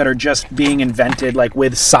programs that are just being invented, like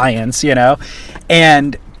with science,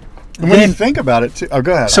 and. When you think about it, too. Oh,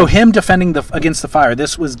 go ahead. So him defending against the fire.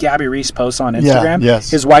 This was Gabby Reese post on Instagram. Yes.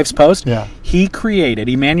 His wife's post. Yeah. He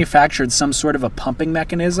manufactured some sort of a pumping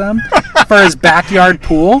mechanism for his backyard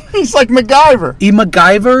pool. He's like MacGyver. He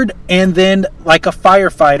MacGyvered, and then like a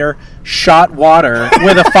firefighter shot water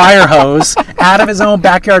with a fire hose out of his own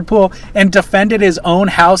backyard pool and defended his own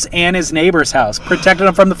house and his neighbor's house, protected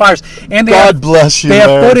them from the fires. And bless you. They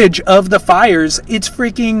have footage of the fires.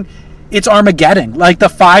 It's Armageddon. Like the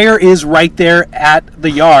fire is right there at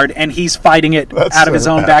the yard, and he's fighting it out of his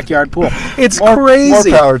own backyard pool. It's crazy.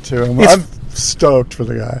 More power to him. I'm stoked for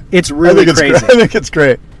the guy. It's really crazy. I think it's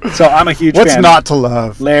great. So I'm a huge fan. What's not to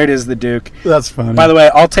love? Laird is the Duke. That's funny. By the way,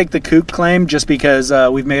 I'll take the Kook claim just because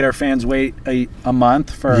we've made our fans wait a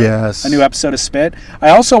month for a new episode of Spit. I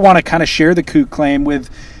also want to kind of share the Kook claim with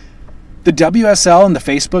the WSL and the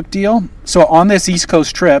Facebook deal. So on this East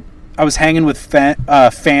Coast trip, I was hanging with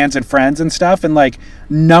fans and friends and stuff, and like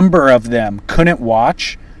number of them couldn't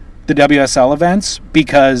watch the WSL events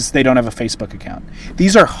because they don't have a Facebook account.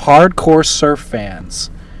 These are hardcore surf fans.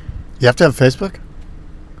 You have to have Facebook?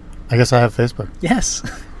 I guess I have Facebook. Yes.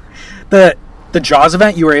 The Jaws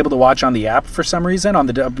event you were able to watch on the app for some reason, on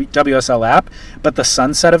the WSL app, but the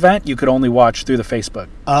Sunset event you could only watch through the Facebook.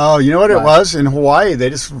 Oh, you know what it was? In Hawaii,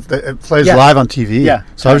 it plays live on TV. Yeah.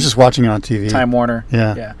 So I was just watching it on TV. Time Warner.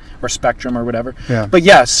 Yeah. Or Spectrum or whatever. Yeah. But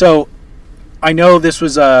yeah, so I know this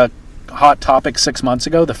was a hot topic 6 months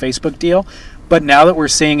ago, the Facebook deal, but now that we're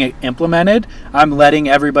seeing it implemented, I'm letting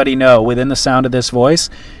everybody know within the sound of this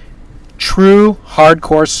voice, true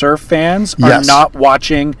hardcore surf fans are not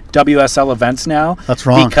watching WSL events now. That's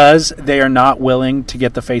wrong. Because they are not willing to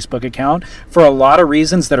get the Facebook account for a lot of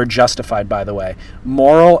reasons that are justified, by the way.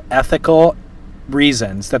 Moral, ethical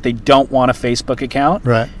reasons that they don't want a Facebook account.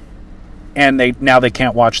 Right. And they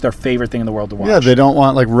can't watch their favorite thing in the world to watch. Yeah, they don't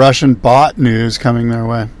want like Russian bot news coming their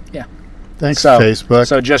way. Yeah. Thanks, Facebook.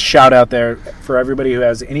 So just shout out there for everybody who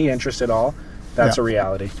has any interest at all. That's a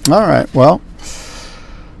reality. All right. Well,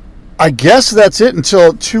 I guess that's it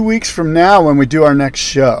until 2 weeks from now when we do our next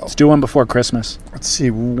show. Let's do one before Christmas. Let's see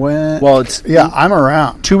when. Well, it's I'm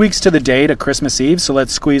around. 2 weeks to the day to Christmas Eve, so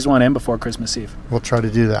let's squeeze one in before Christmas Eve. We'll try to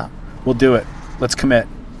do that. We'll do it. Let's commit.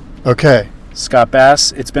 Okay. Scott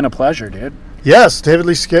Bass, it's been a pleasure, dude. Yes, David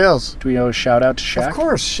Lee Scales. Do we owe a shout out to Shaq? Of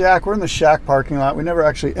course, Shaq. We're in the Shaq parking lot. We never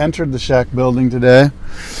actually entered the Shaq building today,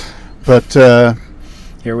 but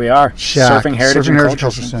here we are. Shaq, Surfing Heritage and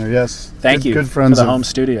Culture Center. Yes. Thank you Good friends for the home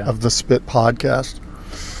studio of the Spit podcast.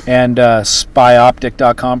 And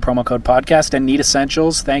spyoptic.com, promo code podcast, and Neat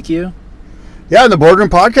Essentials. Thank you. Yeah, and the Boardroom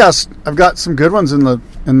podcast. I've got some good ones in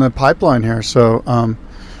the pipeline here. So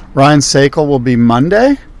Ryan Sakel will be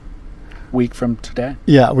Monday. Week from today.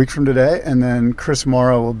 Yeah, a week from today. And then Chris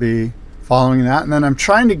Morrow will be following that. And then I'm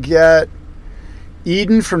trying to get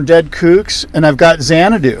Eden from Dead Kooks, and I've got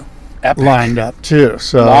Xanadu lined up too.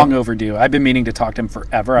 So long overdue. I've been meaning to talk to him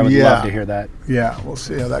forever. I would love to hear that. Yeah, we'll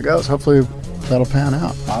see how that goes. Hopefully that'll pan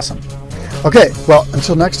out. Awesome. Okay, well,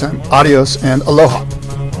 until next time, adios and aloha.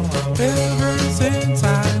 Ever since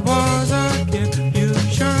I was a kid, you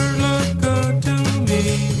sure look good to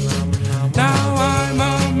me. Now I'm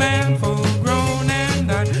a man full grown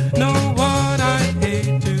and I know what I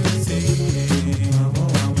hate to see.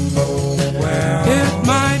 It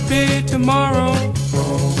might be tomorrow,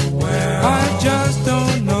 I just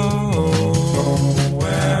don't know.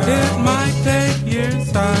 It might take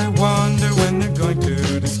years, I wonder when they're going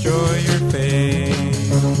to destroy your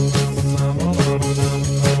face.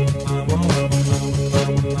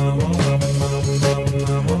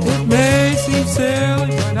 It may seem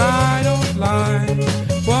silly, but I don't like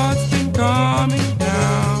what's been coming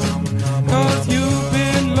down. 'Cause you've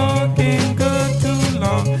been looking good too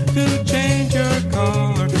long to change your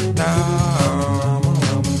color now.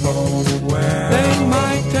 They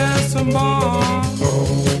might test some bombs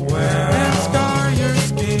and scar your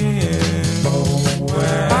skin.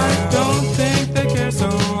 I don't think they care, so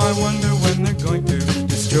I wonder when they're going to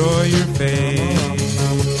destroy your face.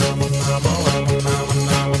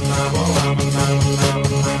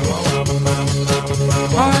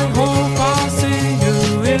 I hope I'll see you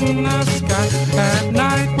in the sky at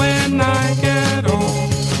night when I get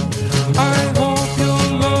old. I hope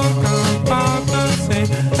you'll look about the same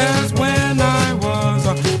as when I was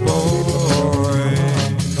a boy.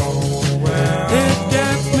 It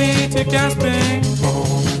gets me to gasping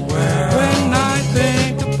when I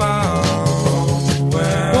think about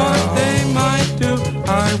what they might do.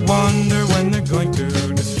 I wonder when they're going to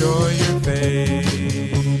destroy your face.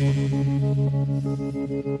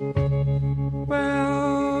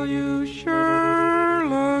 Well, you sure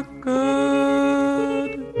look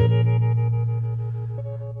good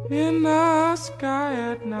in the sky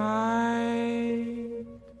at night.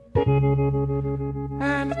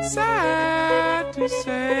 And it's sad to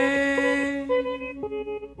say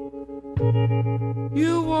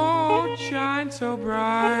you won't shine so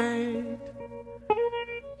bright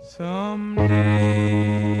someday.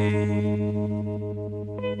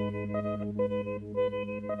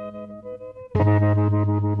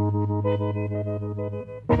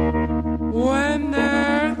 When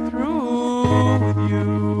they're through with you,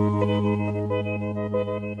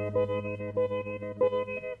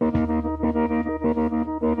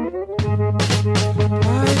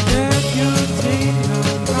 I bet you've seen the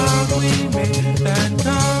love we made that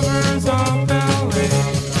covers up LA.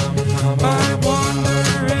 I wonder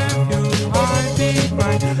if you'll hide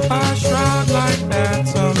behind a shroud like that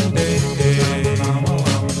someday.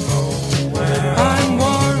 I'm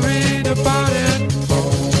worried about it.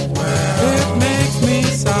 It makes me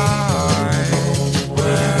sigh.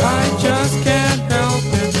 I just can't help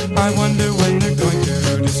it. I wonder when they're going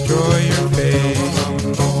to destroy your face.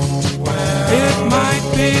 It might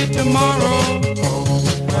be tomorrow.